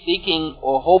seeking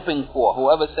or hoping for.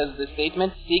 Whoever says this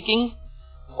statement, seeking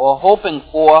or hoping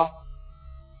for,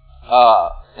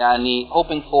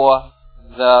 hoping for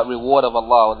the reward of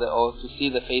Allah, or to see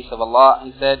the face of Allah.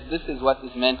 He said this is what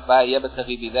is meant by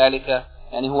يَبْتَغِي بِذَلِكَ,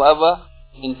 and whoever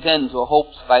intends or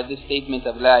hopes by this statement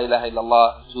of La ilaha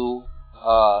illallah to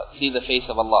see the face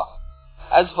of Allah.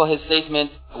 As for his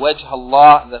statement, Wajh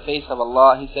Allah, the face of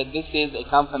Allah, he said this is a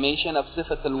confirmation of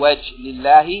Sifat al-Wajh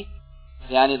lillahi,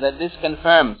 yani that this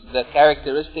confirms the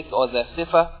characteristic or the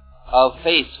sifa of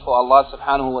face for Allah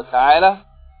subhanahu wa ta'ala.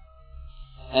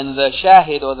 And the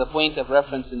shahid, or the point of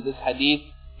reference in this hadith,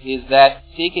 is that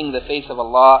seeking the face of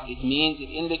Allah, it means,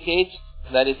 it indicates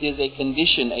that it is a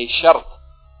condition, a shart,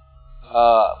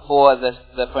 for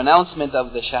the pronouncement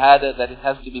of the shahada, that it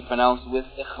has to be pronounced with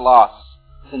ikhlas,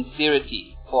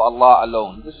 sincerity for Allah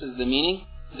alone. This is the meaning.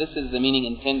 This is the meaning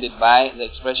intended by the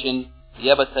expression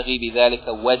يَبْتَغِي بِذَلِكَ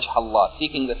وَجْهَ اللَّهِ.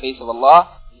 Seeking the face of Allah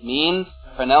means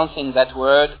pronouncing that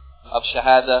word of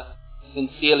shahada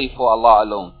sincerely for Allah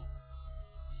alone.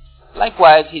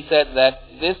 Likewise, he said that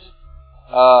this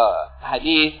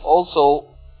hadith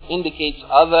also indicates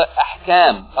other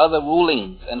ahkam, other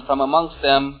rulings, and from amongst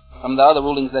them, from the other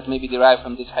rulings that may be derived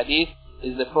from this hadith,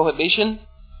 is the prohibition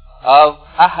of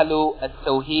Ahlu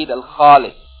al-Tawheed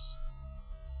al-Khalis.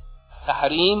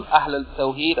 Tahrim Ahlu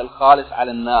al-Tawheed al-Khalis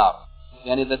al-Nar.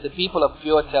 Yani that the people of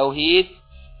pure Tawheed,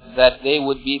 that they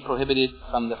would be prohibited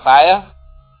from the fire.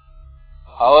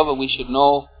 However, we should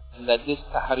know that this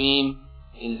tahrim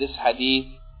in this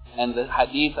hadith and the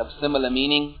hadith of similar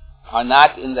meaning are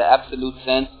not in the absolute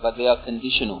sense, but they are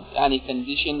conditional. Yani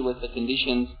conditioned with the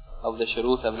conditions of the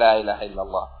shurut of La ilaha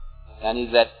illallah.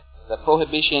 Yani that the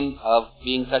prohibition of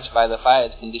being touched by the fire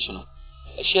is conditional.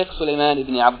 Sheikh Sulaiman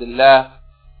ibn Abdullah,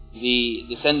 the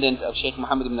descendant of Sheikh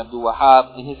Muhammad ibn Abdul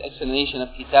Wahhab, in his explanation of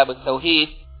Kitab al-Tawheed,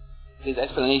 his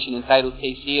explanation entitled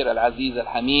Taysir al-Aziz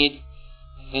al-Hamid,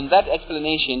 in that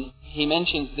explanation he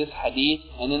mentions this hadith,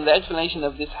 and in the explanation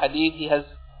of this hadith he has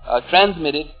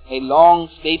transmitted a long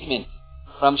statement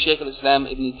from Shaykh al-Islam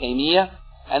ibn Taymiyyah,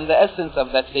 and the essence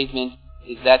of that statement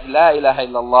is that La ilaha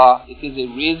illallah, it is a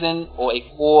reason or a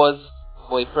cause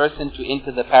for a person to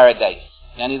enter the paradise.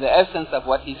 Yani the essence of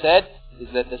what he said is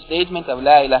that the statement of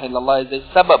La ilaha illallah is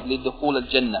a sabab lidukhul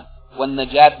al-jannah wal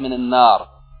najat min al-nar.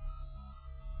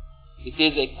 It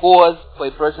is a cause for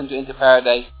a person to enter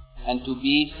paradise and to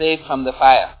be saved from the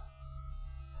fire.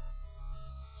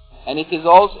 And it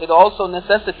also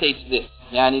necessitates this.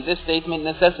 Yani this statement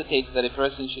necessitates that a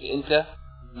person should enter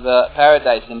the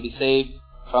paradise and be saved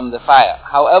from the fire.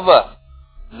 However,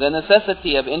 the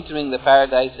necessity of entering the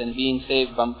paradise and being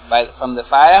saved from the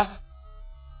fire,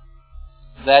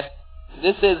 that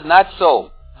this is not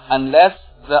so unless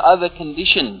the other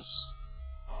conditions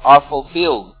are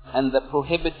fulfilled and the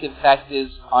prohibitive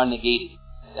factors are negated.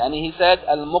 And he said,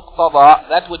 al-muqtada,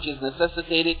 that which is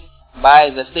necessitated by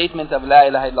the statement of La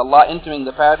ilaha illallah, entering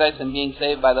the paradise and being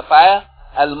saved by the fire,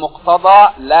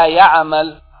 al-muqtada la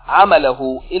ya'amal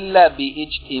amalahu illa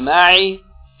bi-ijtima'i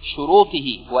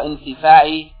shurutihi wa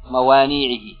intifa'i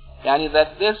mawani'ihi. Yani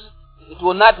that this, it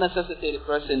will not necessitate a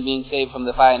person being saved from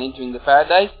the fire and entering the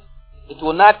paradise. It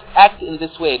will not act in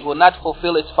this way. It will not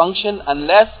fulfill its function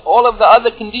unless all of the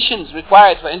other conditions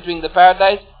required for entering the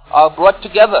paradise are brought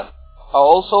together, are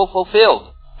also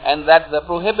fulfilled, and that the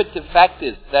prohibitive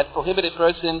factors that prohibit a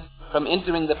person from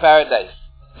entering the paradise,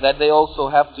 that they also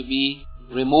have to be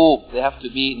removed, they have to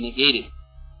be negated.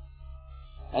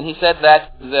 And he said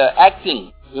that the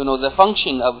acting, the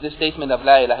function of this statement of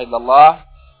La ilaha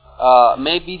illallah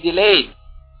may be delayed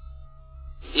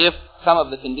if some of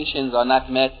the conditions are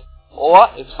not met, or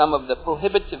if some of the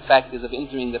prohibitive factors of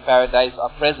entering the paradise are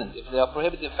present. If there are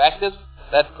prohibitive factors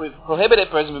that prohibit a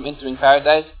person from entering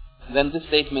paradise, then this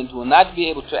statement will not be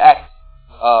able to act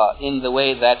in the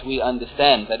way that we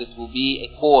understand, that it will be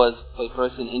a cause for a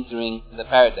person entering the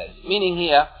paradise. Meaning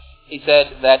here, he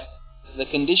said that the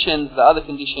conditions, the other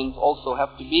conditions also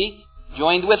have to be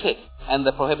joined with it, and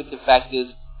the prohibitive factors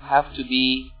have to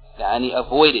be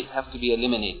avoided, have to be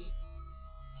eliminated.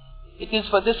 It is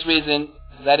for this reason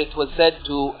that it was said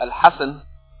to Al-Hasan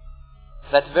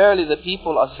that verily the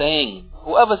people are saying,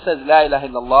 whoever says La ilaha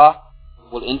illallah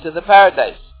will enter the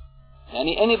paradise.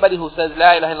 Anybody who says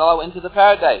La ilaha illallah will enter the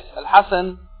paradise.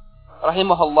 Al-Hasan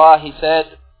rahimahullah, he said,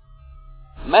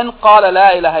 من قال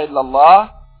لا إله إلا الله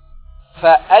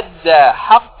فأدى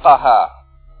حقها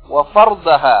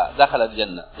وفرضها دخل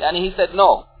الجنة. He said,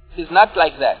 no, it is not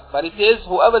like that. But it is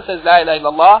whoever says La ilaha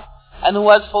illallah and who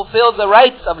has fulfilled the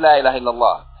rights of La ilaha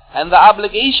illallah and the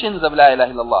obligations of La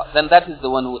ilaha illallah, then that is the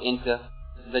one who will enter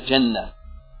the Jannah.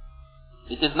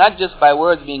 It is not just by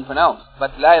words being pronounced,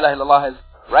 but La ilaha illallah has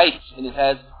rights and it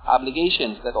has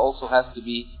obligations that also have to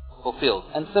be fulfilled.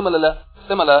 And similar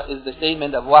is the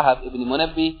statement of Wahab ibn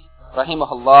Munabbi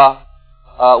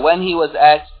rahimahullah, when he was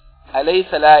asked,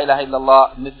 أَلَيْسَ لَا إِلَهَ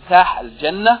إِلَّا اللَّهِ مِفْتَاحَ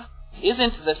الْجَنَّةِ,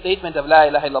 isn't the statement of La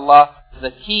ilaha illallah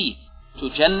the key to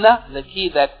Jannah, the key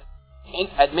that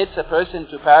admits a person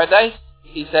to paradise?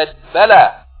 He said,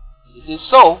 Bala, it is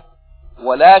so,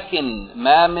 وَلَكِنْ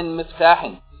مَا مِن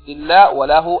مِفْتَاحٍ إِلَّا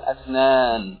وَلَهُ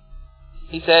أَثْنَانٍ.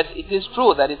 He said, it is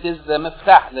true that it is the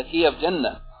miftah, the key of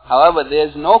Jannah. However, there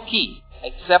is no key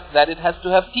except that it has to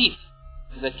have teeth.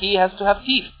 The key has to have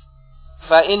teeth.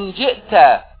 فَإِنْ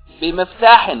جِئْتَ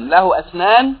بِمِفْتَاحٍ لَهُ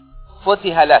أَثْنَانٍ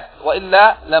فُتِحَ لَكَ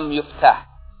وَإِلَّا لَمْ يُفْتَحْ.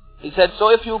 He said, so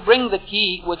if you bring the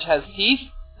key which has teeth,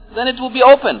 then it will be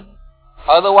open.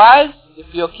 Otherwise,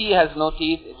 if your key has no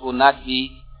teeth, it will not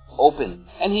be open.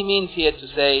 And he means here to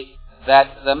say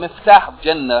that the miftah of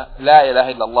Jannah, La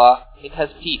ilaha illallah, it has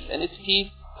teeth. And its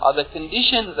teeth are the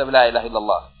conditions of La ilaha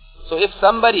illallah. So if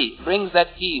somebody brings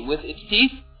that key with its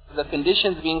teeth, the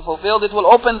conditions being fulfilled, it will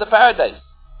open the paradise.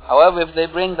 However, if they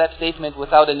bring that statement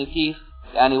without any teeth,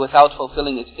 and without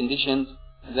fulfilling its conditions,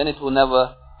 then it will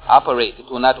never operate.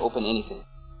 It will not open anything.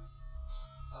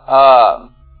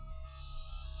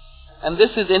 And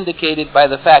this is indicated by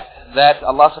the fact that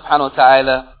Allah subhanahu wa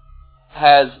ta'ala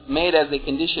has made as a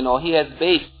condition, or He has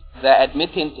based the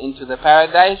admittance into the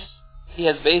paradise, He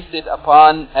has based it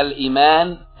upon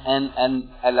al-iman and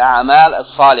al-a'mal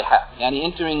al-salihah. Yani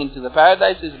entering into the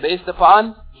paradise is based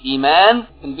upon Iman,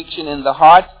 conviction in the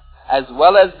heart, as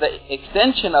well as the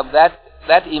extension of that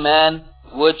Iman,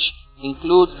 which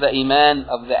includes the Iman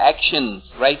of the actions,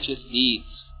 righteous deeds.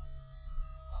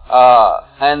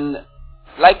 And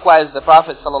likewise, the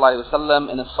Prophet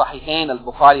ﷺ in the Sahihain,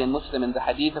 al-Bukhari and Muslim, in the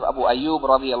hadith of Abu Ayyub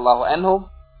radiyallahu anhu,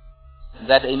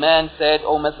 that a man said,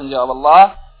 O Messenger of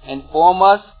Allah, inform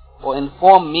us, or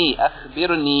inform me,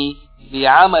 akhbirni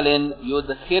bi'amalin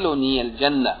yudkhiluni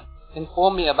al-jannah.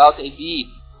 Inform me about a deed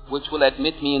which will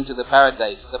admit me into the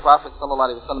paradise. The Prophet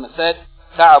ﷺ said,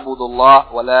 تَعْبُدُ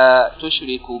اللَّهَ وَلَا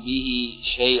تُشْرِكُ بِهِ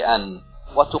شَيْئًا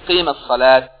وَتُقِيمَ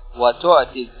الصَّلَاةِ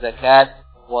وَتُعْتِ الزَّكَاةِ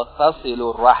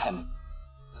وَتَصِلُ الرَّحِمِ.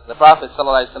 The Prophet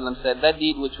ﷺ said, that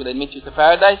deed which will admit you to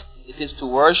paradise, it is to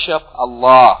worship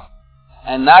Allah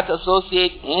and not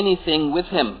associate anything with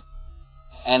Him,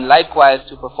 and likewise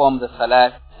to perform the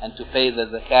salat and to pay the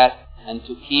zakat and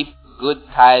to keep good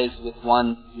ties with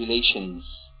one's relations.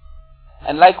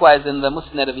 And likewise in the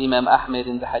Musnad of Imam Ahmed,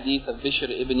 in the hadith of Bishr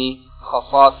ibn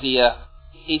Khasasiyah,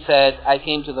 he said, I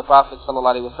came to the Prophet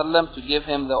ﷺ to give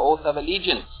him the oath of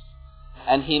allegiance,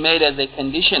 and he made as a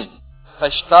condition,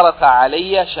 فَاشْتَرَطَ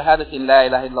عَلَيَّ شَهَادَةٍ لَا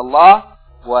إِلَهَ إِلَّا اللَّهِ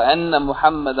وَأَنَّ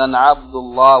مُحَمَّدًا عَبْدُ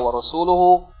اللَّهِ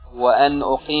وَرَسُولُهُ وأن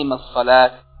أقيم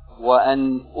الصلاة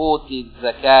وأن أوتي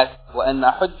الزكاة وأن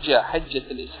أحج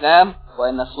حجة الإسلام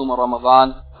وأن أصوم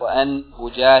رمضان وأن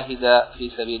أجاهد في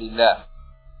سبيل الله.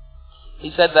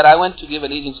 He said that I went to give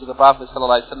allegiance to the Prophet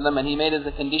ﷺ, and he made as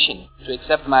a condition to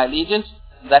accept my allegiance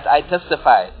that I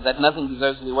testify that nothing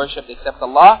deserves to be worshipped except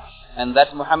Allah, and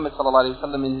that Muhammad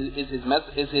ﷺ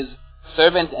is his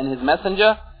servant and his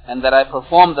messenger, and that I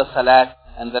perform the salat,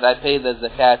 and that I pay the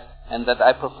zakat, and that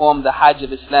I perform the Hajj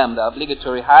of Islam, the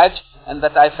obligatory Hajj, and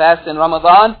that I fast in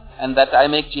Ramadan, and that I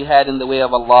make jihad in the way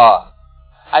of Allah.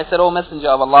 I said, O Messenger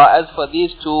of Allah, as for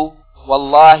these two,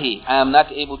 Wallahi, I am not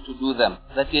able to do them.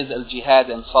 That is al-jihad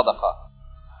and sadaqah.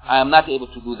 I am not able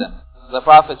to do them. The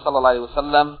Prophet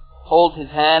ﷺ held his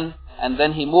hand, and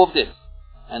then he moved it.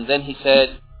 And then he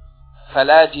said,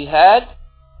 فَلَا جِهَاد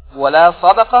وَلَا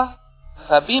صَدَقَةً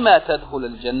فَبِمَا تَدْخُلُ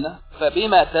الْجَنَّةِ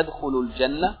فَبِمَا تَدْخُلُ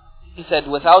الْجَنَّةِ. He said,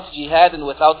 without jihad and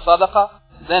without sadaqah,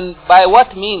 then by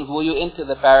what means will you enter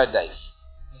the paradise?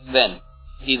 Then.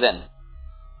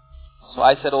 So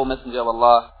I said, O Messenger of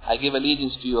Allah, I give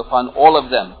allegiance to you upon all of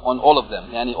them,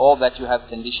 yani all that you have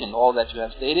conditioned, all that you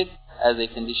have stated as a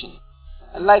condition.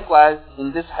 And likewise,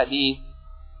 in this hadith,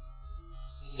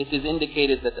 it is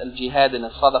indicated that al-jihad and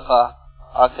al-sadaqah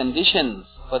are conditions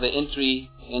for the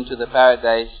entry into the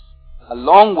paradise,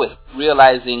 along with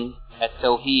realizing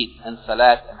at-tawheed and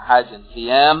salat and hajj and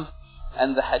siyam,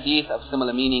 and the hadith of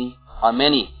similar meaning are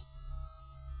many.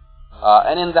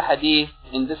 And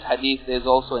in this hadith there is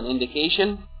also an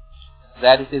indication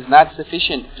that it is not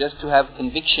sufficient just to have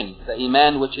conviction, the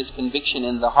iman which is conviction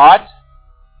in the heart.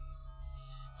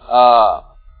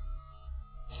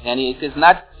 And it is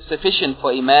not sufficient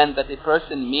for iman that a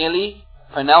person merely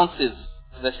pronounces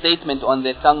the statement on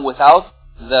their tongue without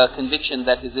the conviction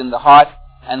that is in the heart,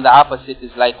 and the opposite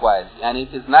is likewise. And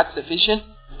it is not sufficient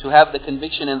to have the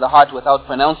conviction in the heart without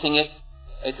pronouncing it.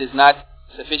 It is not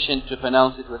sufficient to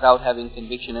pronounce it without having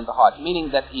conviction in the heart.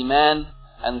 Meaning that iman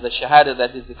and the shahada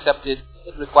that is accepted,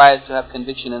 it requires to have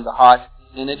conviction in the heart,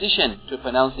 in addition to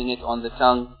pronouncing it on the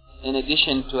tongue, in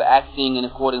addition to acting in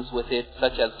accordance with it,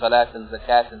 such as salat and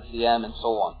zakat and siyam and so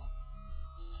on.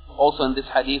 Also in this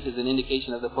hadith is an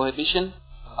indication of the prohibition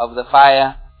of the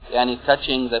fire, yani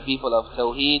touching the people of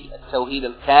Tawheed, Tawheed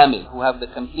al-Kamil, who have the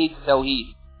complete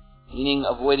Tawheed, meaning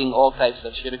avoiding all types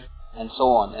of shirk and so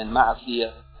on, and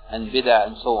ma'asiyah and bid'ah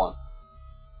and so on.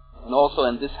 And also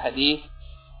in this hadith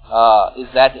is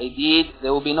that a deed,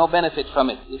 there will be no benefit from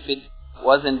it if it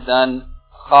wasn't done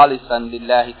khalisan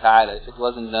lillahi ta'ala, if it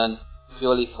wasn't done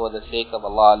purely for the sake of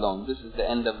Allah alone. This is the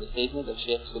end of the statement of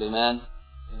Shaykh Sulaiman,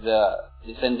 the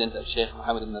descendant of Shaykh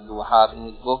Muhammad ibn Abdul Wahhab, in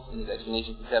his book, in his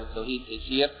explanation of Kitab al-Tawheed,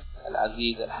 Taysir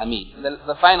al-Aziz al-Hamid.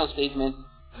 The final statement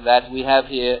that we have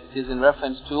here is in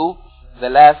reference to the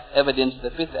last evidence,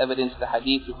 the fifth evidence, the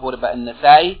hadith reported by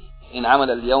An-Nasa'i in Amal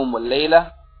al-Yawm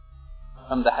wal-Layla,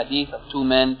 from the hadith of two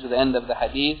men to the end of the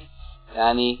hadith.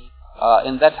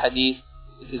 In that hadith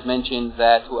it is mentioned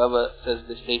that whoever says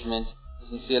this statement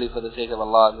sincerely for the sake of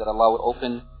Allah, that Allah would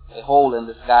open a hole in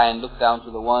the sky and look down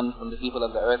to the one from the people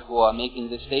of the earth who are making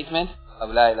this statement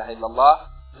of La ilaha illallah.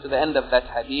 To the end of that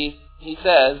hadith, he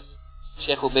says,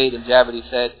 Shaykh Ubaid al-Jabari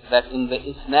said that in the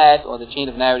isnad, or the chain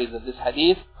of narratives of this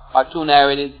hadith, are two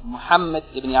narratives, Muhammad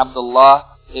ibn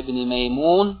Abdullah ibn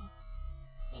Maymun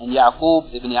and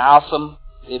Yaqub ibn Asim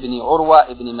ibn Urwa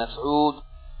ibn Mas'ud,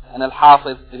 and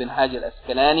Al-Hafiz ibn Hajj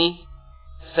al-Asqalani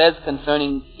says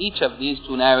concerning each of these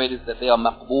two narratives that they are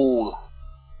maqbool,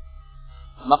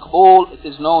 Maqbool, it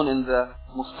is known in the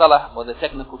mustalah or the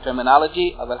technical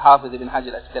terminology of Al-Hafiz ibn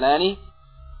Hajar al-Asqalani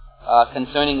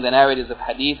concerning the narrators of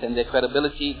hadith and their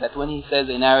credibility, that when he says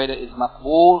a narrator is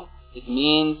maqbool, it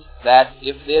means that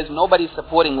if there's nobody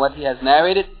supporting what he has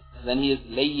narrated, then he is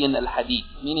layyin al-hadith,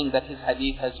 meaning that his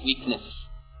hadith has weakness.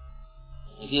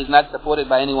 If he is not supported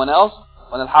by anyone else,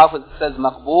 when Al-Hafiz says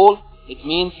maqbool, it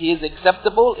means he is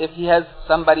acceptable if he has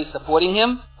somebody supporting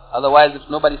him. Otherwise, if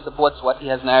nobody supports what he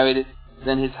has narrated,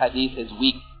 then his hadith is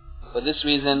weak. For this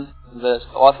reason, the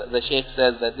Shaykh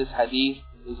says that this hadith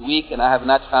is weak, and I have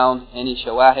not found any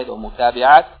shawahid or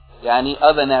mutabi'at, yani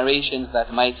other narrations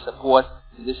that might support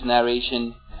this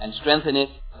narration and strengthen it.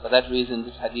 For that reason,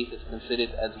 this hadith is considered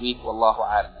as weak, wallahu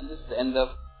a'lam. And this is the end of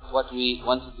what we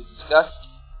wanted to discuss.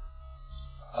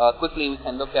 Quickly, we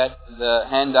can look at the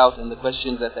handout and the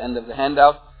questions at the end of the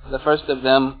handout. The first of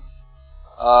them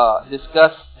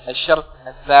discuss الشرط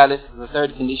الثالث, the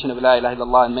third condition of La ilaha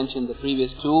illallah, and mention the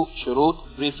previous two shurut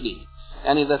briefly.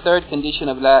 And the third condition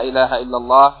of La ilaha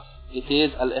illallah, it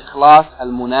is al-ikhlas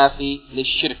al-munafi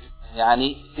lish-shirk.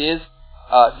 Yani it is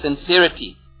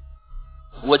sincerity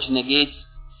which negates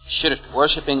shirk,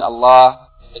 worshipping Allah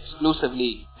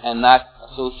exclusively and not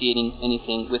associating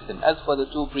anything with Him. As for the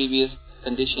two previous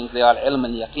conditions, they are ilm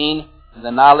and yaqeen,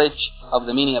 the knowledge of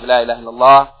the meaning of La ilaha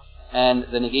illallah, and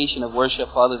the negation of worship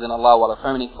for other than Allah while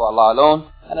affirming for Allah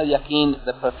alone, and al-yaqeen,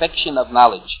 the perfection of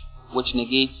knowledge which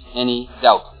negates any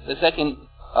doubt. The second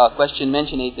question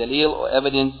mentioned a dalil or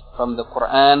evidence from the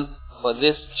Quran for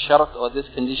this shart or this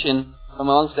condition. From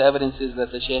amongst the evidences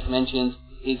that the Shaykh mentions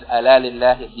is ala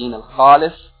lillahi ad-din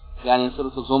al-khalis, yani in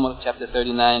Surah Al-Zumar chapter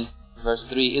 39 verse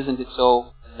 3, isn't it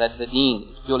so that the deen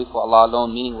is purely for Allah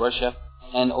alone, meaning worship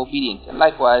and obedience. And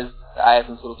likewise the ayat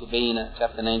in Surah Al-Bayyinah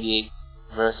chapter 98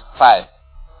 verse 5.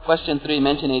 Question 3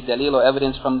 mentioned a dalil or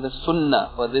evidence from the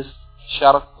sunnah for this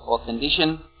shart or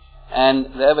condition. And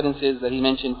the evidences that he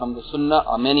mentioned from the sunnah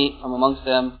are many. From amongst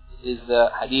them is the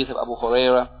hadith of Abu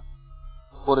Hurairah,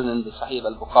 quoted in the Sahih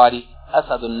al-Bukhari,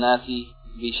 أَسَدُ النَّاسِ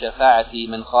بِشَفَاعَةِ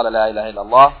مَنْ قَالَ لَا إِلَهَ إِلَّا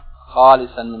اللَّهِ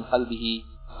خَالِصًا مِنْ قَلْبِهِ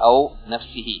أَوْ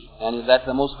نَفْسِهِ. And that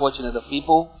the most fortunate of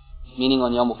people, meaning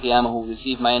on Yawm al-Qiyamah, who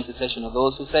receive my intercession, of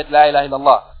those who said La ilaha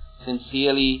illallah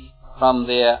sincerely from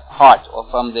their heart or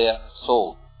from their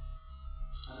soul.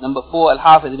 Number 4,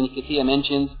 Al-Hafiz ibn Kathir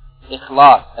mentions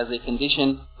ikhlas as a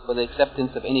condition for the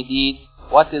acceptance of any deed.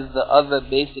 What is the other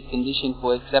basic condition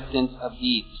for acceptance of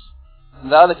deeds?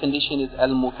 The other condition is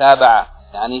al-mutaba'a,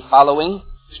 yani following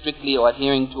strictly or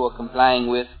adhering to or complying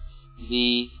with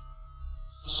the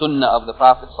sunnah of the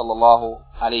Prophet sallallahu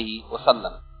alaihi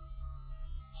wasallam.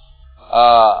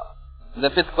 The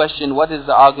fifth question, what is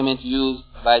the argument used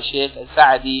by Shaykh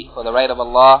al-Sa'di for the right of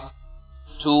Allah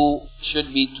to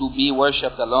be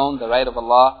worshipped alone, the right of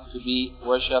Allah to be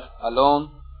worshipped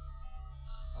alone?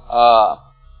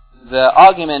 The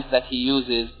argument that he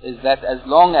uses is that as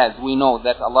long as we know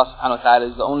that Allah subhanahu wa ta'ala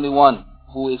is the only one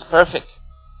who is perfect,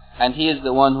 and He is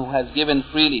the one who has given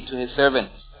freely to His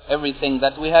servants everything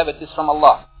that we have, it is from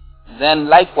Allah. Then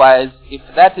likewise, if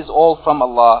that is all from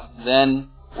Allah, then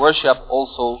worship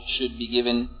also should be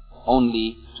given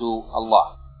only to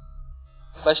Allah.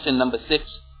 Question number 6.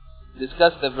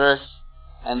 Discuss the verse,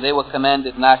 and they were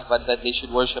commanded not but that they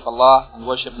should worship Allah and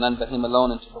worship none but Him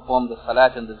alone, and to perform the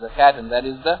salat and the zakat, and that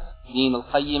is the deen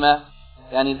al-qayyimah.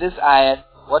 And in this ayat,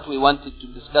 what we wanted to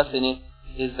discuss in it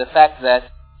is the fact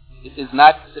that it is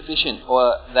not sufficient,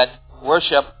 or that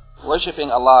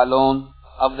worshipping Allah alone,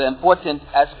 of the important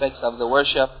aspects of the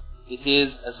worship, it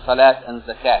is salat and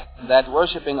zakat. That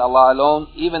worshipping Allah alone,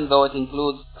 even though it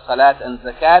includes salat and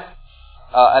zakat,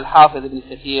 Al-Hafiz ibn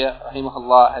Kathir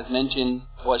rahimahullah has mentioned,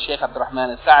 or Shaykh Abdul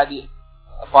Rahman al-Sa'di,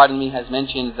 has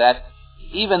mentioned that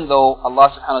even though Allah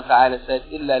subhanahu wa ta'ala said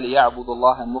إِلَّا لِيَعْبُدُ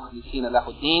اللَّهَ مُخْلِصِينَ لَهُ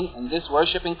الدِّينَ, and this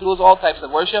worship includes all types of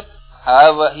worship,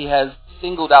 however He has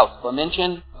singled out for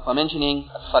mentioning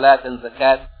salat and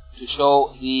zakat to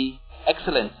show the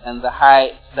excellence and the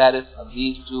high status of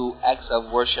these two acts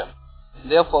of worship.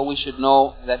 Therefore we should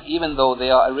know that even though they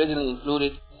are originally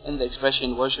included in the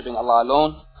expression worshipping Allah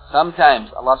alone,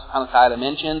 sometimes Allah subhanahu wa ta'ala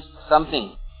mentions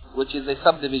something which is a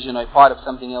subdivision or a part of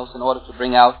something else in order to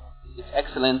bring out its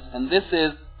excellence. And this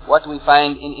is what we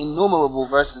find in innumerable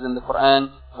verses in the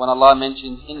Quran when Allah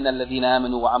mentions إِنَّ الَّذِينَ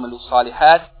آمَنُوا وَعَمَلُوا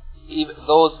الصَّالِحَاتِ,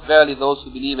 verily those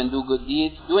who believe and do good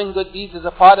deeds. Doing good deeds is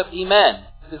a part of Iman.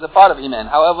 It is a part of Iman.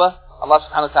 However, Allah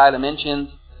subhanahu wa ta'ala mentions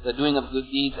the doing of good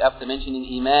deeds after mentioning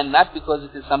Iman, not because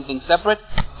it is something separate,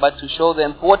 but to show the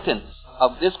importance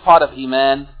of this part of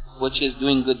Iman, which is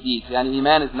doing good deeds. And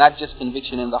Iman is not just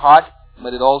conviction in the heart,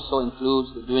 but it also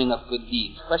includes the doing of good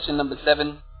deeds. Question number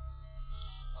 7.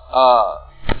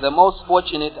 the most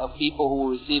fortunate of people who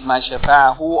will receive my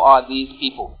shafa'ah, who are these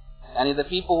people? And the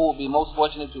people who will be most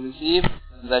fortunate to receive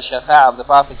the shafa'ah of the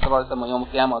Prophet ﷺ on Yawm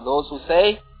al-Qiyamah are those who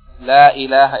say, La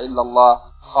ilaha illallah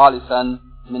khalisan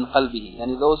min qalbihi.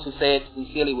 And those who say it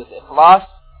sincerely with ikhlas,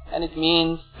 and it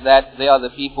means that they are the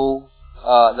people,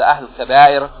 the Ahl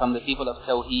Kabair, from the people of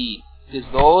Tawheed. It is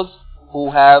those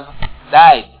who have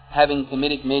died having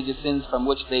committed major sins from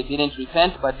which they didn't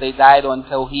repent, but they died on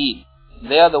Tawheed.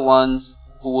 They are the ones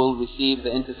who will receive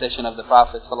the intercession of the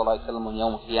Prophet ﷺ on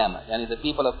Yawm al-Qiyamah. Yani the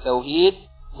people of Tawheed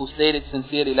who stated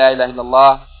sincerely La ilaha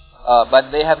illallah,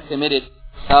 but they have committed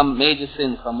some major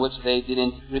sins from which they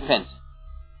didn't repent.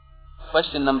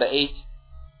 Question number 8.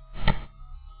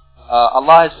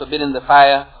 Allah has forbidden the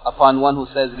fire upon one who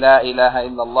says La ilaha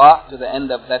illallah. To the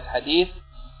end of that hadith,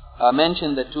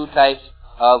 mentioned the two types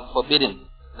of forbidden.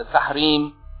 The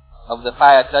tahreem of the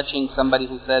fire touching somebody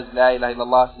who says La ilaha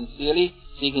illallah sincerely,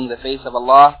 seeking the face of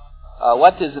Allah.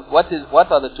 What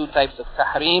are the two types of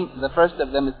tahreem? The first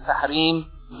of them is tahreem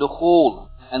dukhul,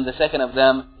 and the second of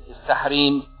them is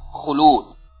tahreem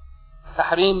khulud.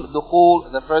 Tahreem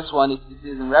dukhul, the first one, it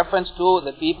is in reference to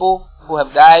the people who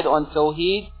have died on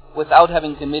Tawheed without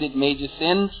having committed major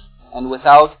sins and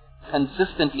without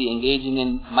consistently engaging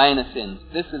in minor sins.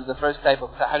 This is the first type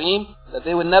of tahreem, that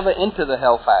they would never enter the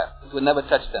hellfire. It would never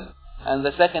touch them. And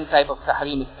the second type of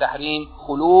tahreem is tahreem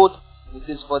khulud.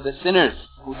 This is for the sinners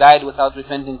who died without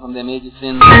repenting from their major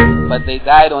sins, but they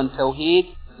died on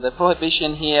Tawheed. The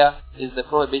prohibition here is the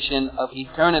prohibition of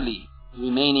eternally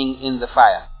remaining in the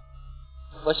fire.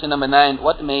 Question number 9.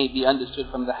 What may be understood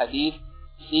from the hadith?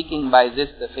 Seeking by this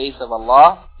the face of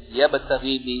Allah.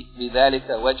 يَبْتَغِي بِذَلِكَ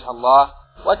وَجْهَ اللَّهِ.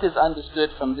 What is understood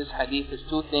from this hadith is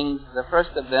two things. The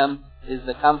first of them is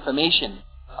the confirmation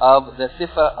of the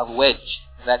sifa of wedge.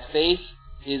 That face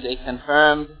is a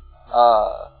confirmed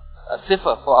a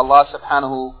sifa for Allah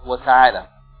subhanahu wa ta'ala.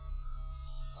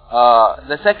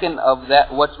 The second of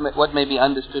that, what may be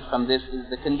understood from this is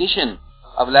the condition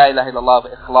of La ilaha illallah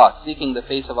of ikhlas, seeking the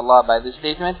face of Allah by this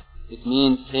statement. It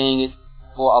means saying it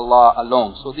for Allah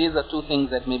alone. So these are two things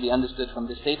that may be understood from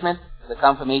this statement: the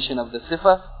confirmation of the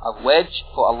sifa of wedge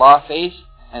for Allah's face,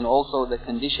 and also the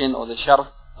condition or the shart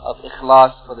of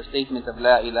ikhlas for the statement of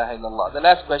La ilaha illallah. The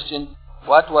last question: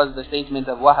 what was the statement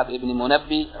of Wahab ibn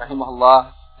Munabbi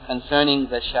rahimahullah concerning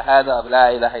the shahada of La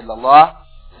ilaha illallah?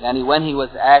 Yani when he was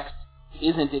asked,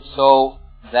 isn't it so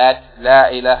that La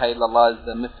ilaha illallah is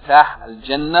the miftah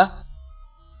al-jannah?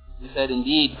 He said,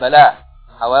 indeed, bala.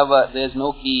 However, there is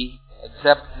no key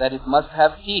except that it must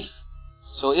have teeth.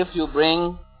 So if you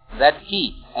bring that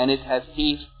key and it has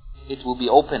teeth, it will be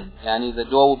open. Yani the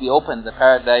door will be open, the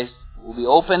paradise will be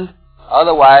opened.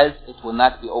 Otherwise, it will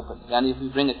not be opened. Yani if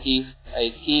you bring a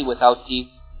key without teeth,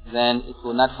 then it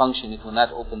will not function. It will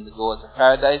not open the doors of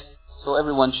paradise. So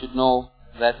everyone should know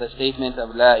that the statement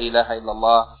of La ilaha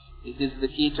illallah, it is the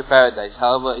key to paradise.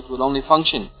 However, it will only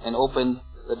function and open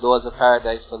the doors of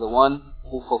paradise for the one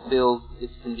who fulfills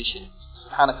its conditions.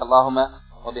 سبحانك اللهم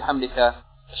وبحمدك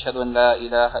أشهد أن لا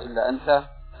إله إلا أنت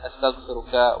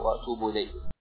أستغفرك وأتوب إليك.